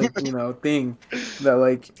crazy thing that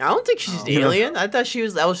like. I don't think she's an alien. I thought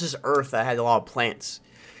that was just Earth that had a lot of plants.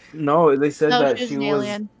 No, they said No, that she's she an was.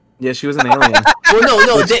 alien. Yeah, she was an alien. Well,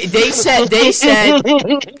 no, they said, okay.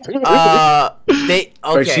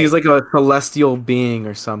 Or she's like a celestial being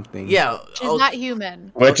or something. Yeah. She's not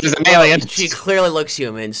human, Which is an well, alien. She clearly looks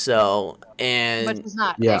human, so, and but she's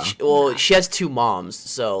not. Yeah. she has two moms,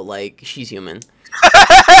 so like she's human.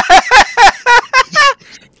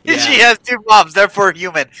 Yeah. She has two moms, therefore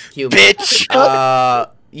human. Human. Bitch.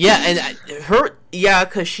 Yeah, and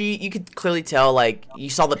because you could clearly tell, like, you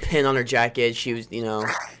saw the pin on her jacket. She was,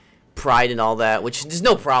 pride and all that, which there's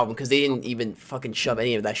no problem because they didn't even fucking shove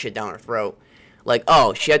any of that shit down her throat. Like,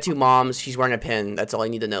 oh, she had two moms. She's wearing a pin. That's all I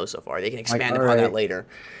need to know so far. They can expand upon that later.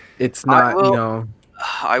 It's I not, will-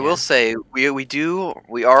 I will say we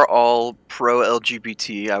are all pro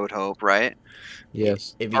LGBT. I would hope, right?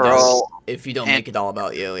 Yes. If you Are don't, all if you don't and- make it all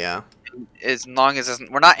about you, yeah. As long as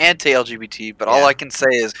we're not anti-LGBT, but all Yeah. I can say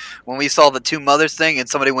is when we saw the two mothers thing and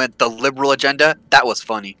somebody went the liberal agenda, that was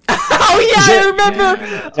funny. Oh yeah, I remember.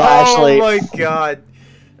 Actually- Oh my god.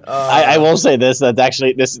 I will say this. That's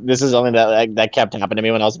actually this is something that kept happening to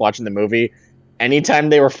me when I was watching the movie. Anytime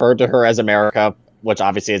they referred to her as America, which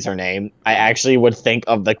obviously is her name, I actually would think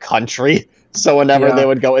of the country. So whenever Yeah. they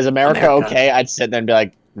would go, "Is America, America. okay?" I'd sit there and be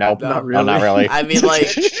like, "Nope, Not no, not really." I mean, like,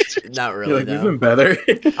 not really. You're like, we've No. been better.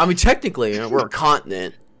 I mean, technically, we're a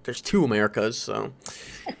continent. There's two Americas, so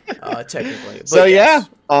technically. But So yes,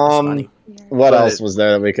 it's yeah, funny. what But- else was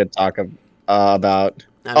there that we could talk about?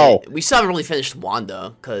 I mean, we still haven't really finished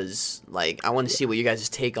Wanda because, like, I want to see what you guys'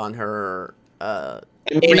 take on her I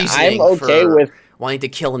mean, I'm reasoning okay for with wanting to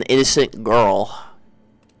kill an innocent girl.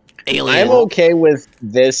 Alien. I'm okay with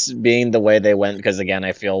this being the way they went because again,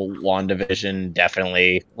 I feel WandaVision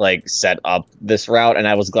definitely like set up this route, and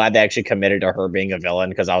I was glad they actually committed to her being a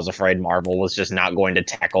villain because I was afraid Marvel was just not going to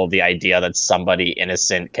tackle the idea that somebody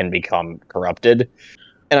innocent can become corrupted.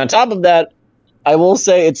 And on top of that, I will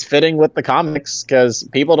say it's fitting with the comics because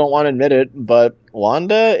people don't want to admit it, but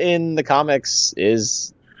Wanda in the comics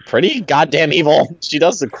is pretty goddamn evil. She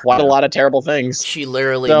does quite a lot of terrible things. She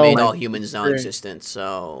literally So- made all humans non-existent.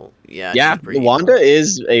 So yeah. Yeah, she's pretty Wanda evil.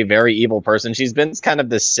 is a very evil person. She's been kind of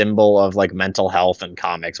this symbol of like mental health in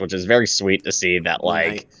comics, which is very sweet to see that like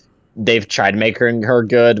Right. they've tried to make her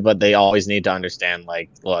good, but they always need to understand like,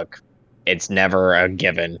 look, it's never a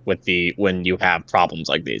given with when you have problems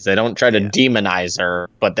like these. They don't try to demonize her,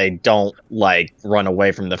 but they don't like run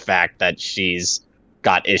away from the fact that she's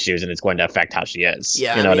got issues and it's going to affect how she is.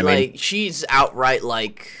 Yeah, you know what I mean? Like she's outright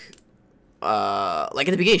like in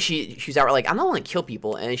the beginning she's outright like, I don't want to kill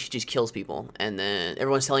people, and she just kills people, and then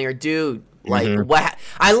everyone's telling her, dude, like what?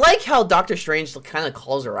 I like how Doctor Strange kind of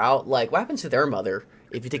calls her out, like, what happens to their mother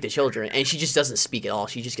if you take the children? And she just doesn't speak at all.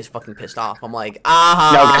 She just gets fucking pissed off. I'm like,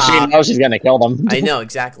 no, because she knows she's gonna kill them. I know,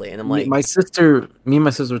 exactly. And I'm like, me and my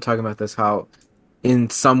sister were talking about this, how in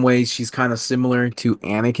some ways she's kind of similar to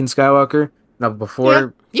Anakin Skywalker. Now,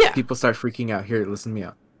 before people start freaking out, here, listen to me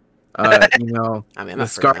out. You know, I mean, the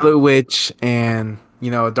Scarlet Witch and, you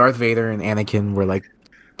know, Darth Vader and Anakin were like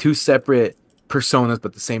two separate personas,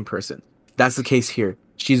 but the same person. That's the case here.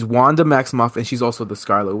 She's Wanda Maximoff, and she's also the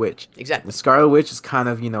Scarlet Witch. Exactly. The Scarlet Witch is kind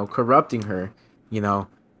of, you know, corrupting her, you know,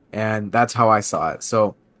 and that's how I saw it.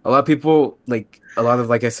 So a lot of people, like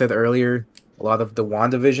I said earlier, a lot of the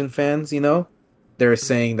WandaVision fans, you know, they're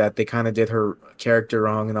saying that they kind of did her character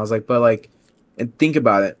wrong. And I was like, but like, and think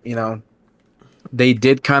about it, you know, they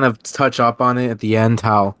did kind of touch up on it at the end,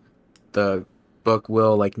 how the book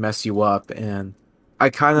will like mess you up. And I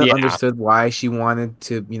kind of understood why she wanted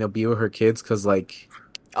to, you know, be with her kids. 'Cause like,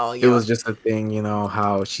 it was just a thing, you know,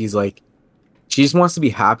 how she's like, she just wants to be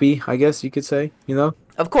happy, I guess you could say, you know?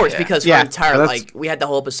 Of course, because her entire, like, we had the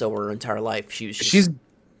whole episode where her entire life,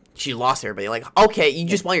 she lost everybody. Like, okay, you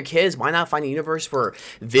just want your kids. Why not find a universe where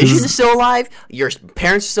Vision is still alive, your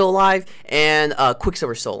parents are still alive, and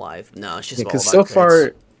Quicksilver's still alive? No, it's just all about because so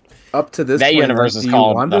far, up to this that point, universe is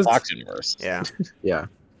called the Fox universe. Yeah. Yeah.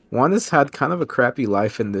 Wanda's had kind of a crappy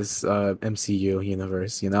life in this MCU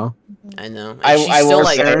universe, you know? I know. And I she's still will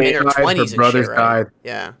like say, in her 20s her and brothers shit, right? died.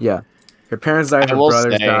 Yeah. Yeah. Her parents died, her will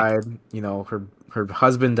brothers say- died, you know, her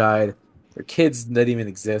husband died, her kids didn't even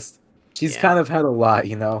exist. She's kind of had a lot,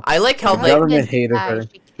 you know? I like how The they... government hated her.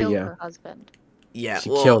 She killed yeah. her husband. Yeah,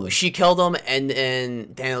 She killed him. and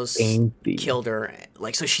Thanos Ain't killed her.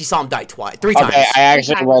 Like, so she saw him die three times. Okay, I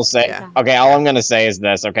actually will say. Yeah. Okay, all I'm gonna say is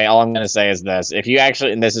this. If you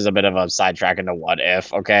actually, and this is a bit of a sidetrack into What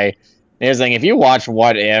If. Okay, here's the thing: if you watch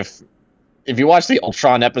What if you watch the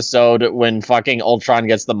Ultron episode when fucking Ultron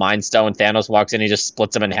gets the Mind Stone, Thanos walks in, he just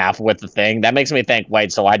splits him in half with the thing. That makes me think,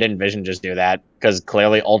 wait, so why didn't Vision just do that? Because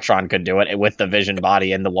clearly Ultron could do it with the Vision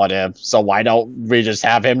body in the What If. So why don't we just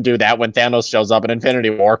have him do that when Thanos shows up in Infinity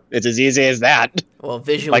War? It's as easy as that. Well,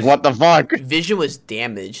 Vision Like, what the fuck? Vision was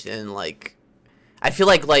damaged, and like, I feel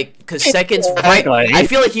like because seconds Exactly. right. I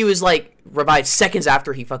feel like he was like revived seconds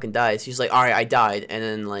after he fucking dies. He's like, all right, I died, and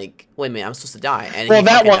then like, wait a minute, I'm supposed to die. And Well, he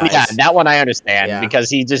that fucking one, dies. yeah, that one I understand Yeah. because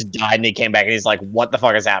he just died and he came back and he's like, "What the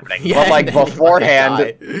fuck is happening?" Yeah, but like and then he beforehand,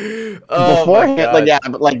 fucking died. Oh my like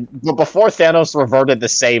God. but before Thanos reverted the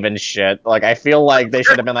save and shit, like I feel like they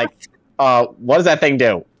should have been like, what does that thing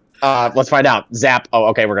do? Let's find out. Zap. Oh,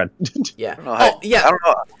 okay, we're good. Yeah. I don't know how, Oh yeah. I don't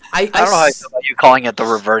know. I don't know how I feel about you calling it the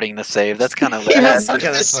reverting the save. That's kind of That's That's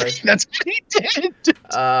kinda funny. what he did.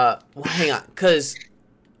 Well, hang on, because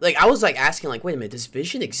like I was like asking, like, wait a minute, does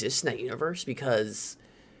Vision exist in that universe? Because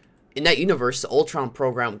in that universe, the Ultron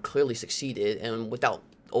program clearly succeeded, and without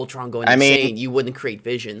Ultron going insane, you wouldn't create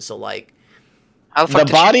Vision. So like, how the fuck The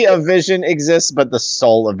did body she- of Vision exists, but the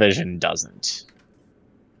soul of Vision doesn't.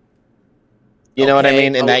 You know what I Okay,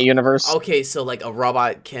 mean? In that universe. okay, so like a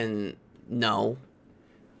robot can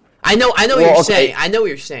I know what Well, you're okay. saying. I know what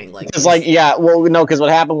you're saying. Like, Because like no, because what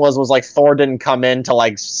happened was like Thor didn't come in to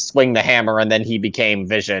like swing the hammer and then he became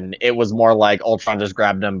Vision. It was more like Ultron just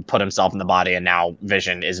grabbed him, put himself in the body, and now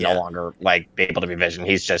Vision is no longer like able to be Vision.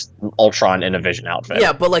 He's just Ultron in a Vision outfit.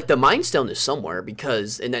 yeah, but like the Mind Stone is somewhere,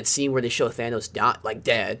 because in that scene where they show Thanos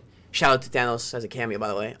dead. Shout out to Thanos as a cameo, by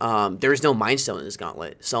the way. There is no Mind Stone in his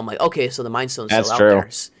gauntlet, so I'm like, okay, so the Mind Stone's That's still true. out there.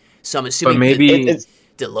 So I'm assuming But maybe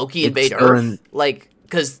did Loki it's invade still Earth? in- Like,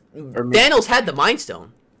 because Thanos had the Mind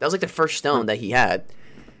Stone. That was like the first stone that he had,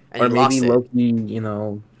 and or he lost maybe it. Loki, you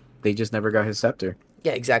know, they just never got his scepter.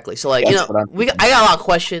 Yeah, exactly. So like, That's what I'm I got a lot of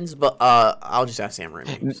questions, but I'll just ask Sam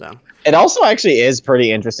Raimi. So It also actually is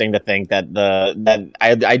pretty interesting to think that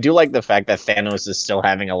I do like the fact that Thanos is still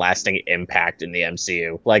having a lasting impact in the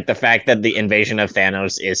MCU. Like the fact that the invasion of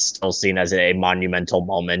Thanos is still seen as a monumental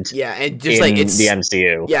moment. yeah, and just in like it's the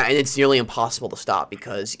MCU. yeah, and it's nearly impossible to stop,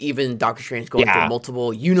 because even Doctor Strange going through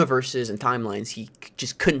multiple universes and timelines, he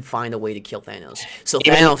just couldn't find a way to kill Thanos. So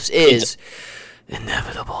Thanos is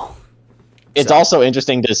inevitable. It's also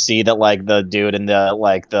interesting to see that like the dude in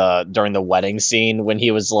the during the wedding scene when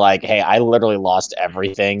he was like, "Hey, I literally lost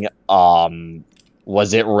everything.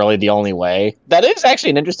 Was it really the only way?" That is actually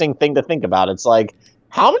an interesting thing to think about. It's like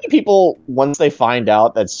how many people, once they find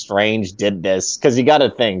out that Strange did this, because you got to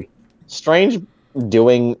think, Strange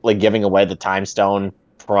giving away the time stone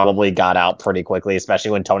probably got out pretty quickly,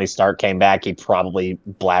 especially when Tony Stark came back. He probably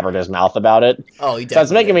blabbered his mouth about it. Oh, he definitely So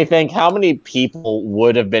it's making did. me think, how many people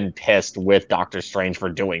would have been pissed with Doctor Strange for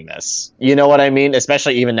doing this? You know what I mean?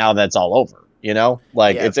 Especially even now that it's all over. You know,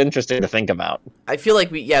 like Yeah. it's interesting to think about. I feel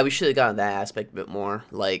like we should have gotten that aspect a bit more.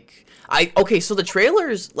 Like so the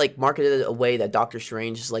trailers like marketed it a way that Doctor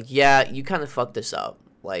Strange is like, yeah, you kind of fucked this up.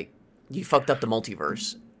 Like you fucked up the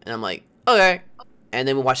multiverse, and I'm like, okay. And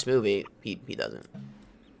then we watch the movie. He doesn't.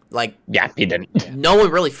 Like Yeah, he didn't. no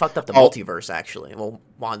one really fucked up the Oh. multiverse actually. Well,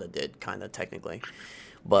 Wanda did kind of technically,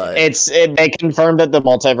 but They confirmed that the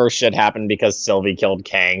multiverse shit happened because Sylvie killed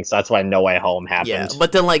Kang, so that's why No Way Home happened. yeah.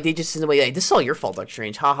 But then like they just in a way like this is all your fault, Doctor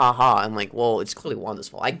Strange. Ha ha ha. I'm like, well, it's clearly Wanda's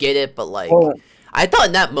fault. I get it, but like Well, I thought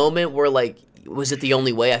in that moment where like was it the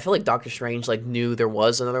only way? I feel like Doctor Strange like knew there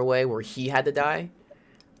was another way where he had to die,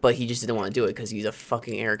 but he just didn't want to do it because he's a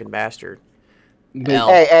fucking arrogant bastard. L.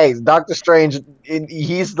 Hey, Doctor Strange,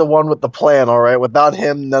 he's the one with the plan, all right? Without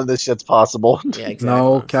him, none of this shit's possible. Yeah, exactly.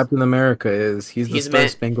 no, Captain America is. He's the He's man-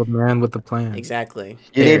 Star-Spangled Man with the plan. Exactly.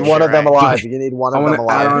 You There, need one of them right. alive. You need one I of want them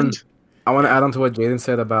to add alive. on. I want to add on to what Jaden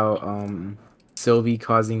said about Sylvie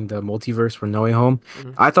causing the multiverse for No Way Home.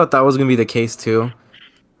 Mhm. I thought that was gonna be the case too,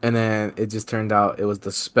 and then it just turned out it was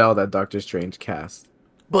the spell that Doctor Strange cast.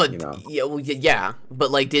 But You know. yeah, well, yeah,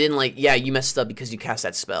 but like they didn't like you messed up because you cast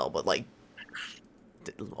that spell, but like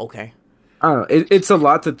okay. I don't know. It's a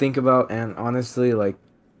lot to think about, and honestly, like,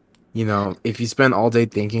 you know, if you spend all day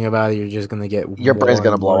thinking about it, you're just gonna get Your brain's more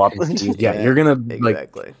gonna and blow more up. confused. Yeah, you're gonna like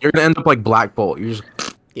Exactly. you're gonna end up like Black Bolt. You're just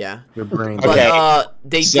Yeah. your brain. But Okay,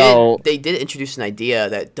 they did introduce an idea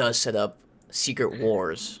that does set up secret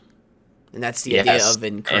wars. And that's the idea Yes, of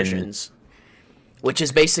incursions. Which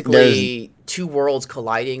is basically two worlds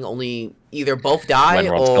colliding, only either both die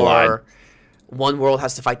When worlds collide. or one world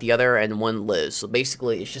has to fight the other and one lives. So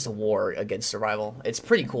basically it's just a war against survival. It's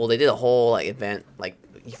pretty cool. They did a whole like event like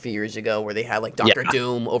a few years ago where they had like Doctor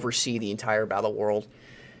Doom oversee the entire battle world.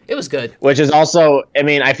 It was good. Which is also, I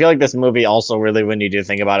mean, I feel like this movie also really, when you do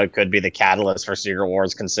think about it, could be the catalyst for Secret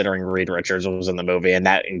Wars, considering Reed Richards was in the movie, and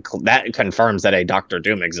that confirms that a Doctor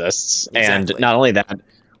Doom exists. Exactly. And not only that,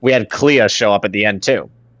 we had Clea show up at the end too.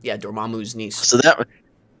 Yeah, Dormammu's niece. So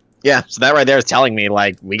that right there is telling me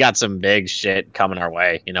like we got some big shit coming our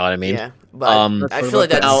way. You know what I mean? Yeah, but I feel like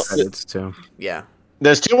that's it's too. yeah.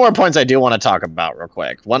 There's two more points I do want to talk about real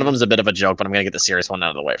quick. One of them is a bit of a joke, but I'm gonna get the serious one out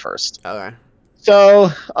of the way first. Okay. So,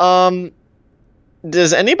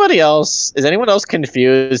 is anyone else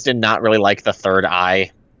confused and not really like the third eye?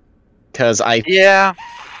 Because Yeah.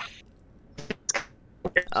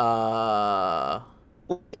 Uh,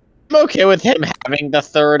 I'm okay with him having the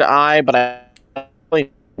third eye, but I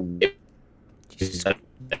really Jesus.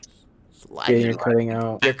 Yeah, you're cutting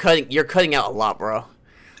out. You're cutting out a lot, bro.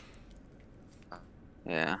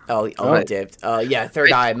 Yeah. Oh, he Right. dipped. Yeah,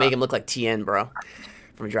 third eye. Make him look like Tien, bro,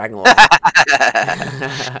 from Dragon Ball.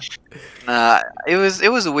 It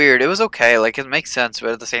was weird. It was okay. Like it makes sense, but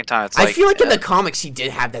at the same time, it's like I feel like in the comics he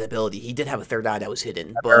did have that ability. He did have a third eye that was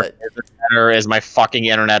hidden, but is my fucking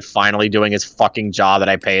internet finally doing its fucking job that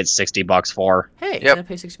I pay it $60 for? hey, Yep. I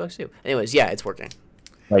pay $60 too. Anyways, yeah, it's working.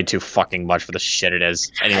 Way too fucking much for the shit it is.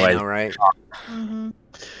 I Anyways, know, right? Mm-hmm.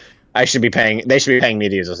 they should be paying me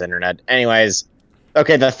to use this internet. Anyways,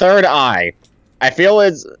 okay, the third eye. I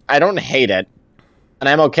don't hate it, and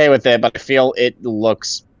I'm okay with it, but I feel it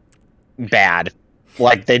looks bad.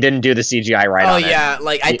 Like they didn't do the CGI right Oh on it. yeah,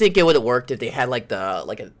 like I think it would have worked if they had like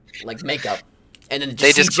makeup, and then They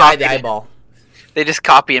just just CGI the copied it. eyeball. they just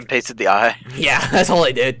copy and pasted the eye. Yeah, that's all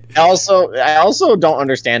they did. I also don't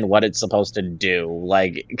understand what it's supposed to do.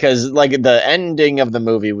 Like, because like the ending of the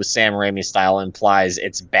movie with Sam Raimi style implies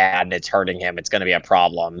it's bad and it's hurting him. It's going to be a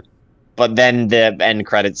problem. But then the end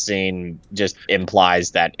credit scene just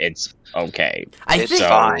implies that it's okay. I It's think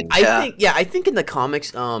fine. I think in the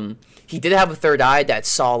comics, he did have a third eye that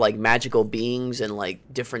saw like magical beings and like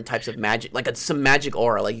different types of magic, like some magic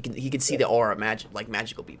aura. Like he could see the aura of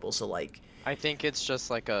magical people. So like, I think it's just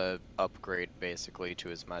like a upgrade basically to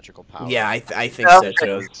his magical power. yeah, I think Yeah, so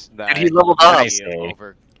too. That he leveled up. I see.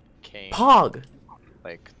 overcame Pog.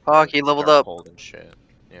 like Pog, he leveled up. Darkhold and shit.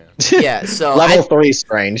 Yeah. Yeah, so Level 3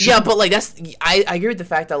 Strange. yeah, but like I agree with the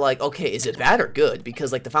fact that like okay, is it bad or good?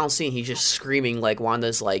 Because like the final scene, he's just screaming like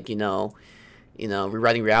Wanda's like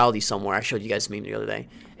rewriting reality somewhere. I showed you guys the meme the other day,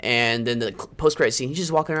 and then the post credit scene, he's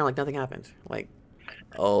just walking around like nothing happened. Like,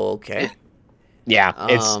 okay. Yeah,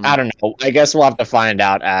 it's I don't know. I guess we'll have to find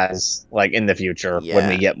out as like in the future when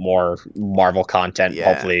we get more Marvel content.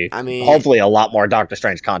 Yeah, Hopefully, I mean, hopefully a lot more Doctor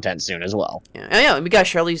Strange content soon as well. Yeah, and yeah. We got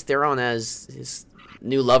Charlize Theron as his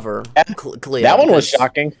new lover, Clea. That one was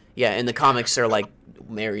shocking. Yeah, in the comics they're like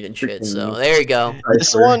married and shit. So there you go.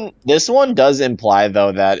 This one does imply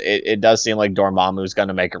though that it does seem like Dormammu's going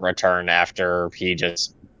to make a return after he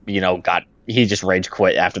just he just rage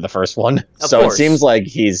quit after the first one. So it seems like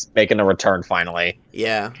he's making a return finally.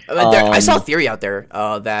 Yeah, I saw a theory out there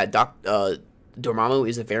that Dormammu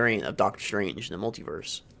is a variant of Doctor Strange in the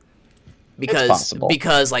multiverse.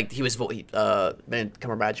 Because like he was Ben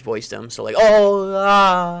Cumberbatch voiced him, so like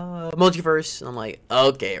multiverse, and I'm like,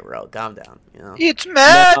 okay, bro, calm down, It's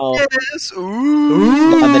madness.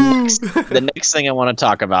 The next thing I want to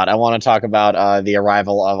talk about, the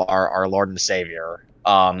arrival of our Lord and Savior.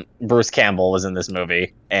 Bruce Campbell was in this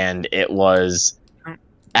movie, and it was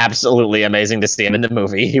absolutely amazing to see him in the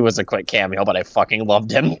movie. He was a quick cameo, but I fucking loved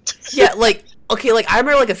him. Yeah, okay, I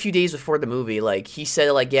remember a few days before the movie, he said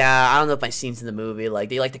yeah, I don't know if my scenes in the movie,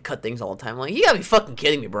 they like to cut things all the time. I'm like, you gotta be fucking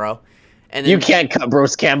kidding me, bro. And then, you can't cut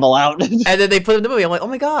Bruce Campbell out. And then they put him in the movie. I'm like, oh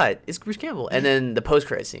my god, it's Bruce Campbell. And then the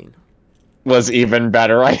post-credit scene was even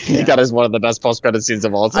better. I think that is one of the best post-credit scenes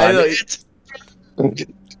of all time.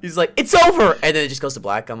 He's like, it's over, and then it just goes to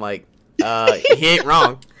black. I'm like, he ain't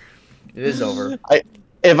wrong. It is over.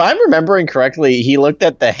 If I'm remembering correctly, he looked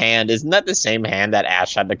at the hand. Isn't that the same hand that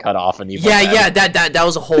Ash had to cut off? And that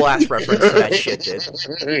was a whole ass reference to that shit, dude.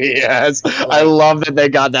 Yes, I love that they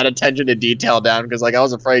got that attention to detail down because I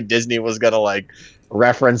was afraid Disney was gonna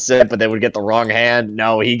reference it, but they would get the wrong hand.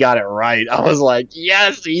 No, he got it right. I was like,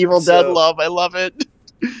 yes, Evil Dead love. I love it.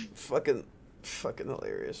 Fucking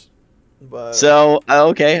hilarious. But so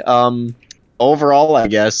okay. Overall, I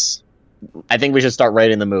guess I think we should start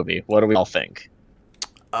rating the movie. What do we all think?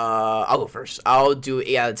 I'll go first. I'll do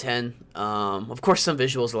 8 out of 10. Of course, some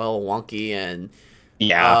visuals are a little wonky, and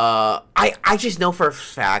I just know for a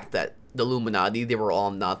fact that the Illuminati, they were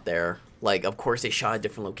all not there. Of course, they shot at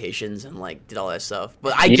different locations and did all that stuff.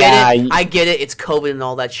 But I get it. It's COVID and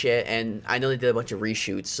all that shit, and I know they did a bunch of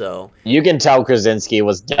reshoots. So you can tell Krasinski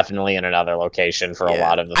was definitely in another location for a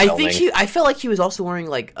lot of the filming. I felt like he was also wearing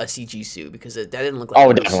a CG suit because that didn't look like.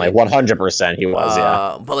 Oh, definitely, 100%, he was.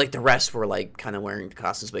 Yeah, but the rest were kind of wearing the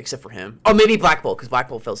costumes, but except for him. Oh, maybe Black Bolt because Black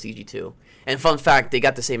Bolt felt CG too. And fun fact, they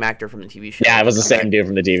got the same actor from the TV show. Yeah, it was the same dude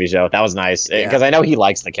from the TV show. That was nice because I know he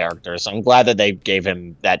likes the character, so I'm glad that they gave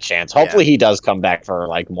him that chance. Hopefully, he does come back for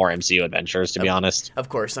more MCU adventures. To be honest, of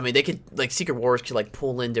course. I mean, they could Secret Wars could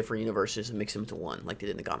pull in different universes and mix them into one, like they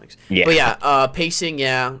did in the comics. Yeah. But yeah, pacing,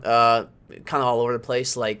 kind of all over the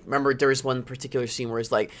place. Remember there was one particular scene where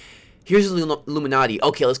it's here's the Illuminati.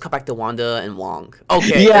 Okay, let's cut back to Wanda and Wong.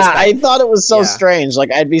 Okay. Yeah, I thought it was so strange.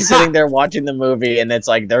 I'd be sitting there watching the movie, and it's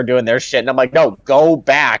they're doing their shit, and I'm like, no, go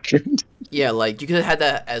back. Yeah, you could have had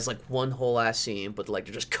that as one whole ass scene, but they're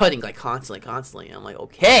just cutting constantly. And I'm like,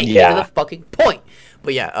 okay, get to the fucking point.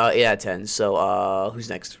 But yeah, 8 out of 10. So who's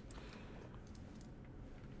next?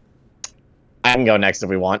 I can go next if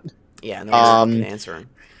we want. Yeah, no, you can answer him.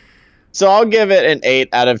 So I'll give it an 8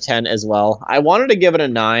 out of 10 as well. I wanted to give it a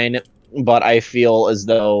 9, but I feel as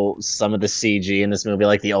though some of the CG in this movie,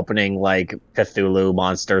 the opening Cthulhu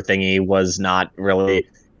monster thingy, was not really.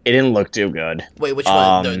 It didn't look too good. Wait, which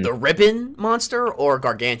one? The ribbon monster or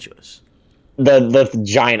Gargantuous? The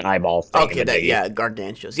giant eyeball thing. Okay,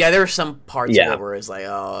 Gargantuous. Yeah, there were some parts of it where it's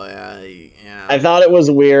yeah. I thought it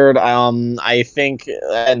was weird. I think,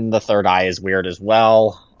 and the third eye is weird as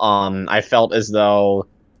well. I felt as though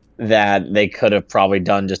that they could have probably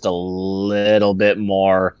done just a little bit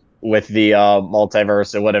more with the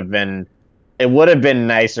multiverse. It would have been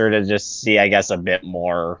nicer to just see, I guess, a bit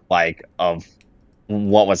more of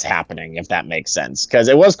what was happening, if that makes sense. Because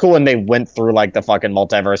it was cool when they went through the fucking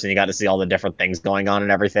multiverse and you got to see all the different things going on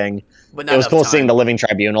and everything. But it was cool seeing the Living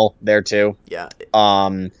Tribunal there too. Yeah.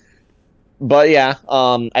 But yeah,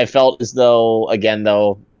 I felt as though, again,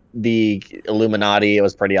 the Illuminati, it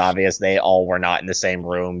was pretty obvious they all were not in the same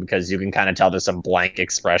room because you can kind of tell there's some blank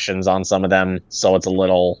expressions on some of them, so it's a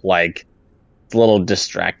little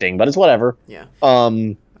distracting, but it's whatever. Yeah.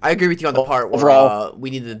 I agree with you on the part where we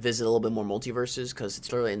needed to visit a little bit more multiverses because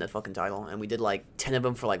it's literally in the fucking title, and we did 10 of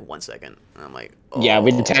them for 1 second. And I'm like, oh. Yeah, we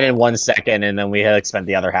did 10 in 1 second, and then we had spent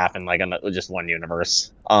the other half in just one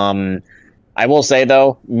universe. I will say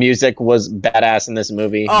though, music was badass in this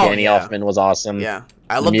movie. Danny Elfman was awesome. Yeah.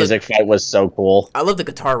 I The love music fight was so cool. I love the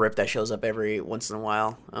guitar rip that shows up every once in a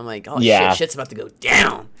while. I'm like, oh Yeah. shit's about to go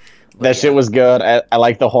down. But That shit was good. I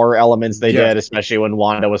like the horror elements they Yeah. did, especially when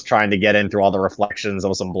Wanda was trying to get in through all the reflections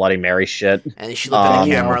of some Bloody Mary shit. And she looked at the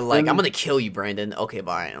you camera know, like, I'm gonna kill you, Brandon. Okay,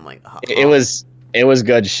 bye. And I'm like, it was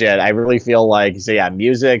good shit. I really feel like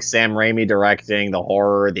music, Sam Raimi directing, the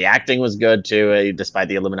horror, the acting was good too, despite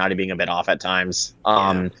the Illuminati being a bit off at times.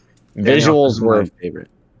 Visuals were my favorite.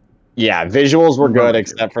 Yeah, visuals were One of good my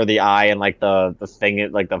except for the eye and like the thing,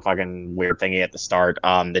 like the fucking weird thingy at the start.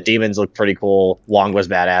 The demons looked pretty cool. Wong was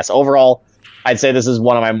badass. Overall, I'd say this is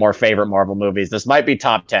one of my more favorite Marvel movies. This might be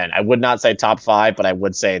top 10. I would not say top 5, but I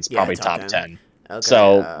would say it's probably top 10. Okay,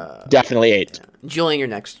 So definitely 8. Yeah. Julian, you're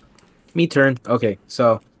next. Me turn. Okay,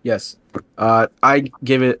 so yes, I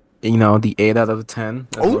give it the 8 out of 10.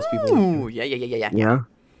 As most people Ooh, yeah. Yeah.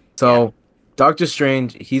 So, Doctor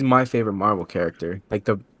Strange, he's my favorite Marvel character. Like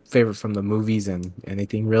the favorite from the movies and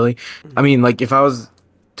anything really. I mean, like if I was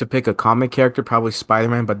to pick a comic character, probably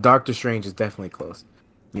Spider-Man, but Doctor Strange is definitely close.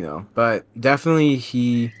 But definitely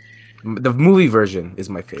the movie version is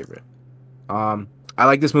my favorite. I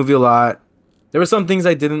like this movie a lot. There were some things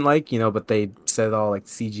I didn't like, but they said it all like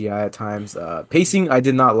CGI at times. Pacing I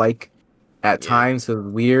did not like at times, so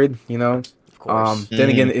weird, Of course. Then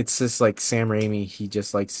again, it's just like Sam Raimi. He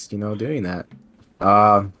just likes, doing that.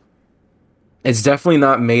 It's definitely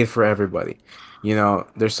not made for everybody.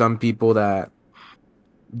 There's some people that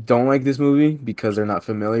don't like this movie because they're not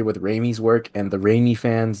familiar with Raimi's work, and the Raimi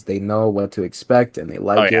fans, they know what to expect and they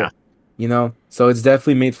like it. So it's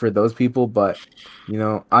definitely made for those people. But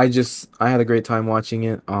I had a great time watching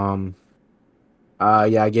it.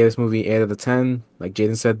 I gave this movie 8 out of 10. Like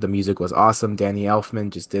Jaden said, the music was awesome. Danny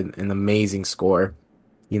Elfman just did an amazing score.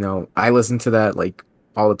 I listen to that like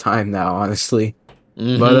all the time now, honestly.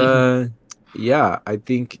 But yeah, I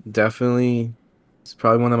think definitely it's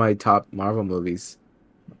probably one of my top Marvel movies.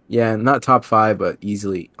 Yeah, not top 5, but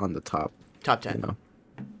easily on the top. Top 10.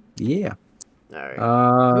 Yeah. All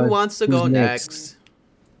right. Who wants to go next?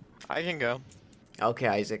 I can go. Okay,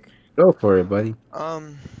 Isaac. Go for it, buddy.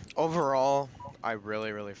 Overall, I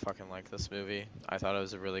really, really fucking like this movie. I thought it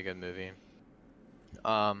was a really good movie.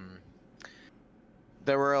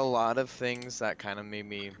 There were a lot of things that kind of made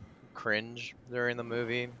me cringe during the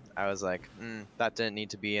movie. I was like, that didn't need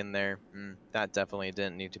to be in there. That definitely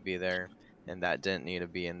didn't need to be there. And that didn't need to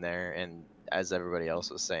be in there. And as everybody else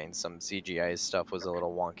was saying, some CGI stuff was a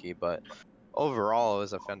little wonky, but overall, it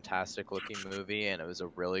was a fantastic looking movie, and it was a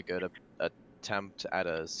really good attempt at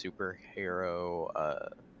a superhero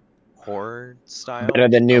horror style. Better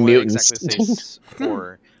than New Mutants. Exactly say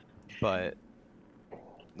horror, but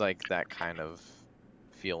like that kind of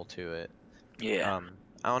feel to it. Yeah.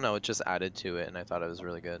 I don't know, it just added to it, and I thought it was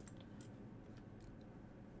really good.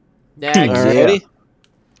 Next. Alrighty.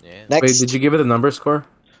 Yeah. Next. Wait, did you give it a number score?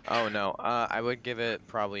 Oh no, I would give it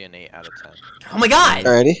probably an 8 out of 10. Oh my god!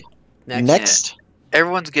 Alrighty. Next. Next.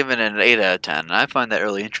 Everyone's giving it an 8 out of 10, and I find that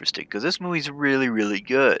really interesting because this movie's really, really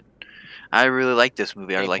good. I really like this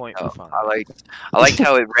movie. I liked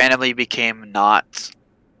how it randomly became not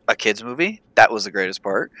a kids movie. That was the greatest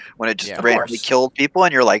part, when it just randomly killed people,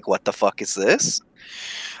 and you're like, "What the fuck is this?"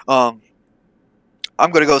 I'm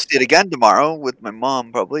gonna go see it again tomorrow with my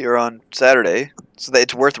mom, probably, or on Saturday, so that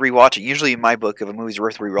it's worth rewatching. Usually, in my book, if a movie's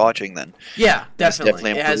worth rewatching, then yeah,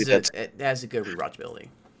 definitely, it has a good rewatchability.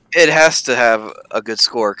 It has to have a good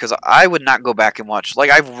score, because I would not go back and watch. Like,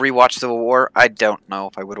 I've rewatched Civil War. I don't know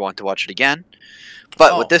if I would want to watch it again.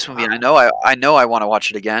 But with this movie, I know I want to watch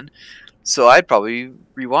it again, so I'd probably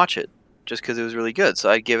rewatch it just because it was really good. So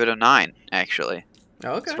I'd give it a 9, actually.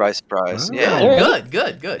 Okay. Surprise, surprise. Oh. Yeah.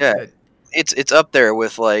 Good. Yeah. Good. It's up there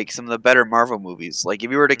with like some of the better Marvel movies. Like if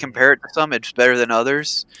you were to compare it to some, it's better than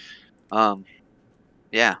others.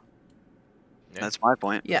 Yeah. That's my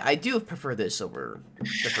point. Yeah, I do prefer this over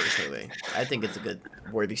the first movie. I think it's a good,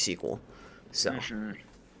 worthy sequel. So,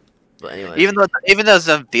 but anyway, even though it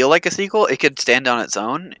doesn't feel like a sequel, it could stand on its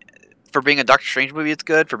own. For being a Doctor Strange movie, it's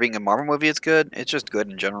good. For being a Marvel movie, it's good. It's just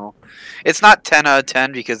good in general. It's not 10 out of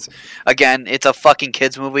 10 because, again, it's a fucking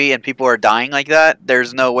kids movie and people are dying like that.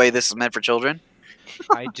 There's no way this is meant for children.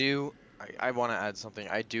 I want to add something.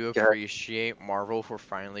 I do appreciate Marvel for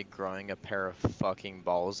finally growing a pair of fucking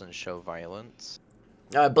balls and show violence.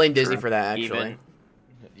 I blame Disney for that, actually.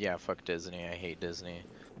 Yeah, fuck Disney. I hate Disney.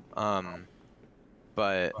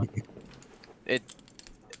 But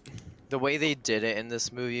the way they did it in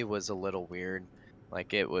this movie was a little weird.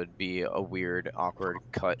 Like, it would be a weird, awkward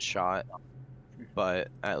cut shot. But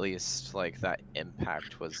at least, like, that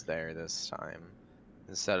impact was there this time.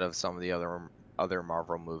 Instead of some of the other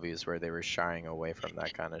Marvel movies where they were shying away from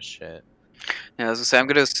that kind of shit. Yeah, I was gonna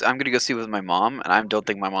say I'm gonna go see it with my mom, and I don't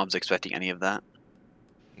think my mom's expecting any of that.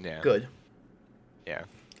 Yeah. Good. Yeah.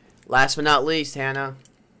 Last but not least, Hannah.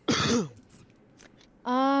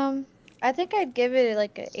 I think I'd give it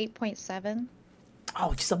like a 8.7.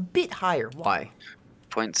 Oh, just a bit higher. Why?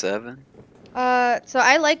 0.7. So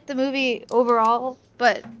I like the movie overall,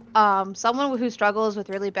 but someone who struggles with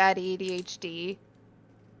really bad ADHD,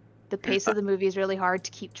 the pace of the movie is really hard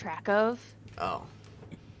to keep track of. Oh.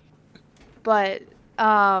 But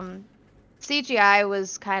CGI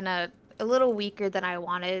was kind of a little weaker than I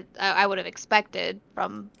wanted. I would have expected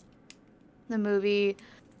from the movie.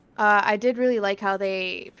 I did really like how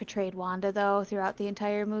they portrayed Wanda though throughout the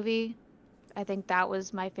entire movie. I think that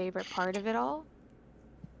was my favorite part of it all.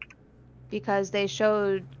 Because they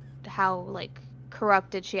showed how like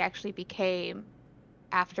corrupted she actually became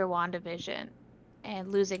after WandaVision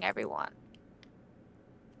and losing everyone.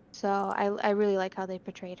 So I really like how they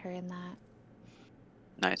portrayed her in that.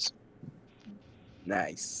 Nice.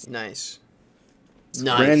 Nice. Nice. So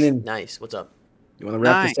Nice. Brandon, Nice. What's up? you want to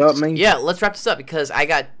wrap Nice. this up, man? Yeah, let's wrap this up because I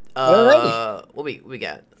got Alrighty. what we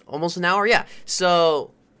got almost an hour. Yeah.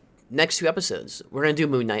 So next 2 episodes, we're gonna do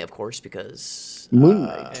Moon Knight, of course, because Moon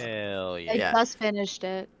Knight. Hell I yeah. Yeah. just finished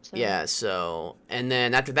it. So. Yeah. So and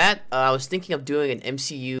then after that, I was thinking of doing an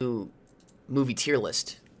MCU movie tier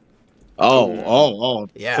list. Oh.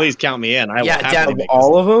 Yeah. Please count me in. I will Yeah, happily damn- Of make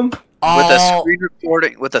all of them? With a All- screen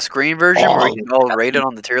recording, with a screen version where we can all rate it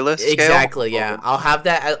on the tier list scale? Exactly. Yeah. I'll have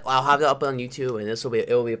that. I'll have that up on YouTube, and it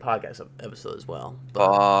will be a podcast episode as well. But,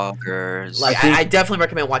 Fuckers. like, I think- I definitely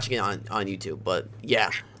recommend watching it on YouTube. But yeah.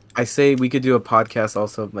 I say we could do a podcast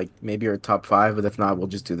also, like maybe our top 5, but if not, we'll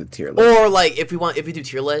just do the tier list. Or like if we do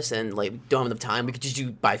tier lists and like we don't have enough time, we could just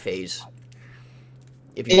do by phase.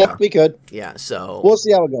 If you Yeah, we could. yeah, so We'll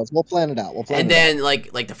see how it goes. We'll plan it out. and then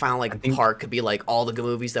like the final I think- part could be like all the good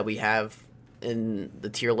movies that we have in the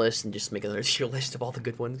tier list and just make another tier list of all the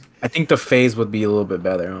good ones. I think the phase would be a little bit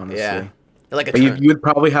better, honestly. Yeah. Like a But you turn. would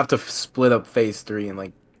probably have to split up phase 3 in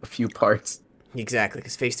like a few parts. Exactly,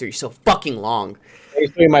 because phase 3 is so fucking long.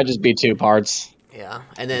 Phase 3 might just be 2 parts. Yeah,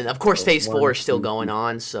 and then of course So phase 4 1, is still 2, going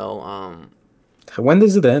on. So When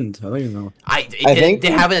does it end? I don't even know. think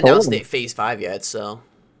they haven't announced Thor. it phase 5 yet. So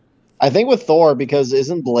I think with Thor, because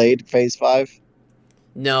isn't Blade Phase 5?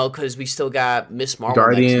 no, because we still got Miss Marvel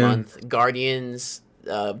next Guardian. month, Guardians,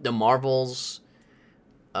 the Marvels.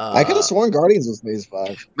 I could have sworn Guardians was Phase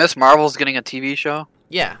 5. Miss Marvel's getting a TV show.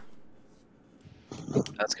 Yeah,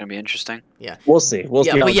 That's gonna be interesting. We'll see. We'll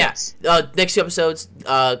yeah, see. how but it yeah, goes. next 2 episodes,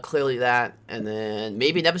 clearly that, and then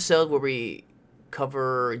maybe an episode where we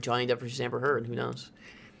cover Johnny Depp versus Amber Heard. Who knows?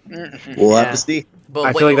 We'll yeah. have to see. But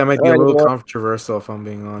I feel like that might be a Alright, little well- controversial if I'm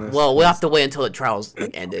being honest. well, we'll have to wait until the trials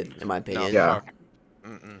like, ended, in my No, opinion. Yeah. fuck.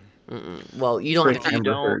 Mm-mm. Mm-mm. Well, you don't have If to. you Amber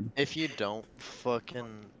don't, Heard. if you don't fucking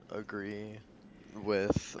agree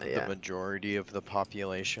with Yeah. the majority of the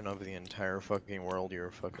population of the entire fucking world, you're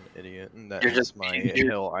a fucking idiot, and that You're is just- my you're-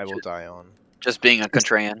 hill I will die on. Just being a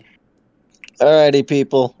Contrarian. Alrighty,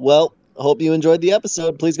 people. Well, hope you enjoyed the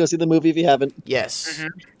episode. Please go see the movie if you haven't. Yes. Mhm.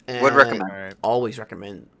 And Would recommend. Alright. Always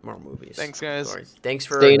recommend more movies. Thanks, guys. Of course. Thanks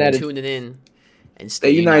for Stay united. tuning in and Stay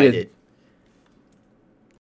stay united. united.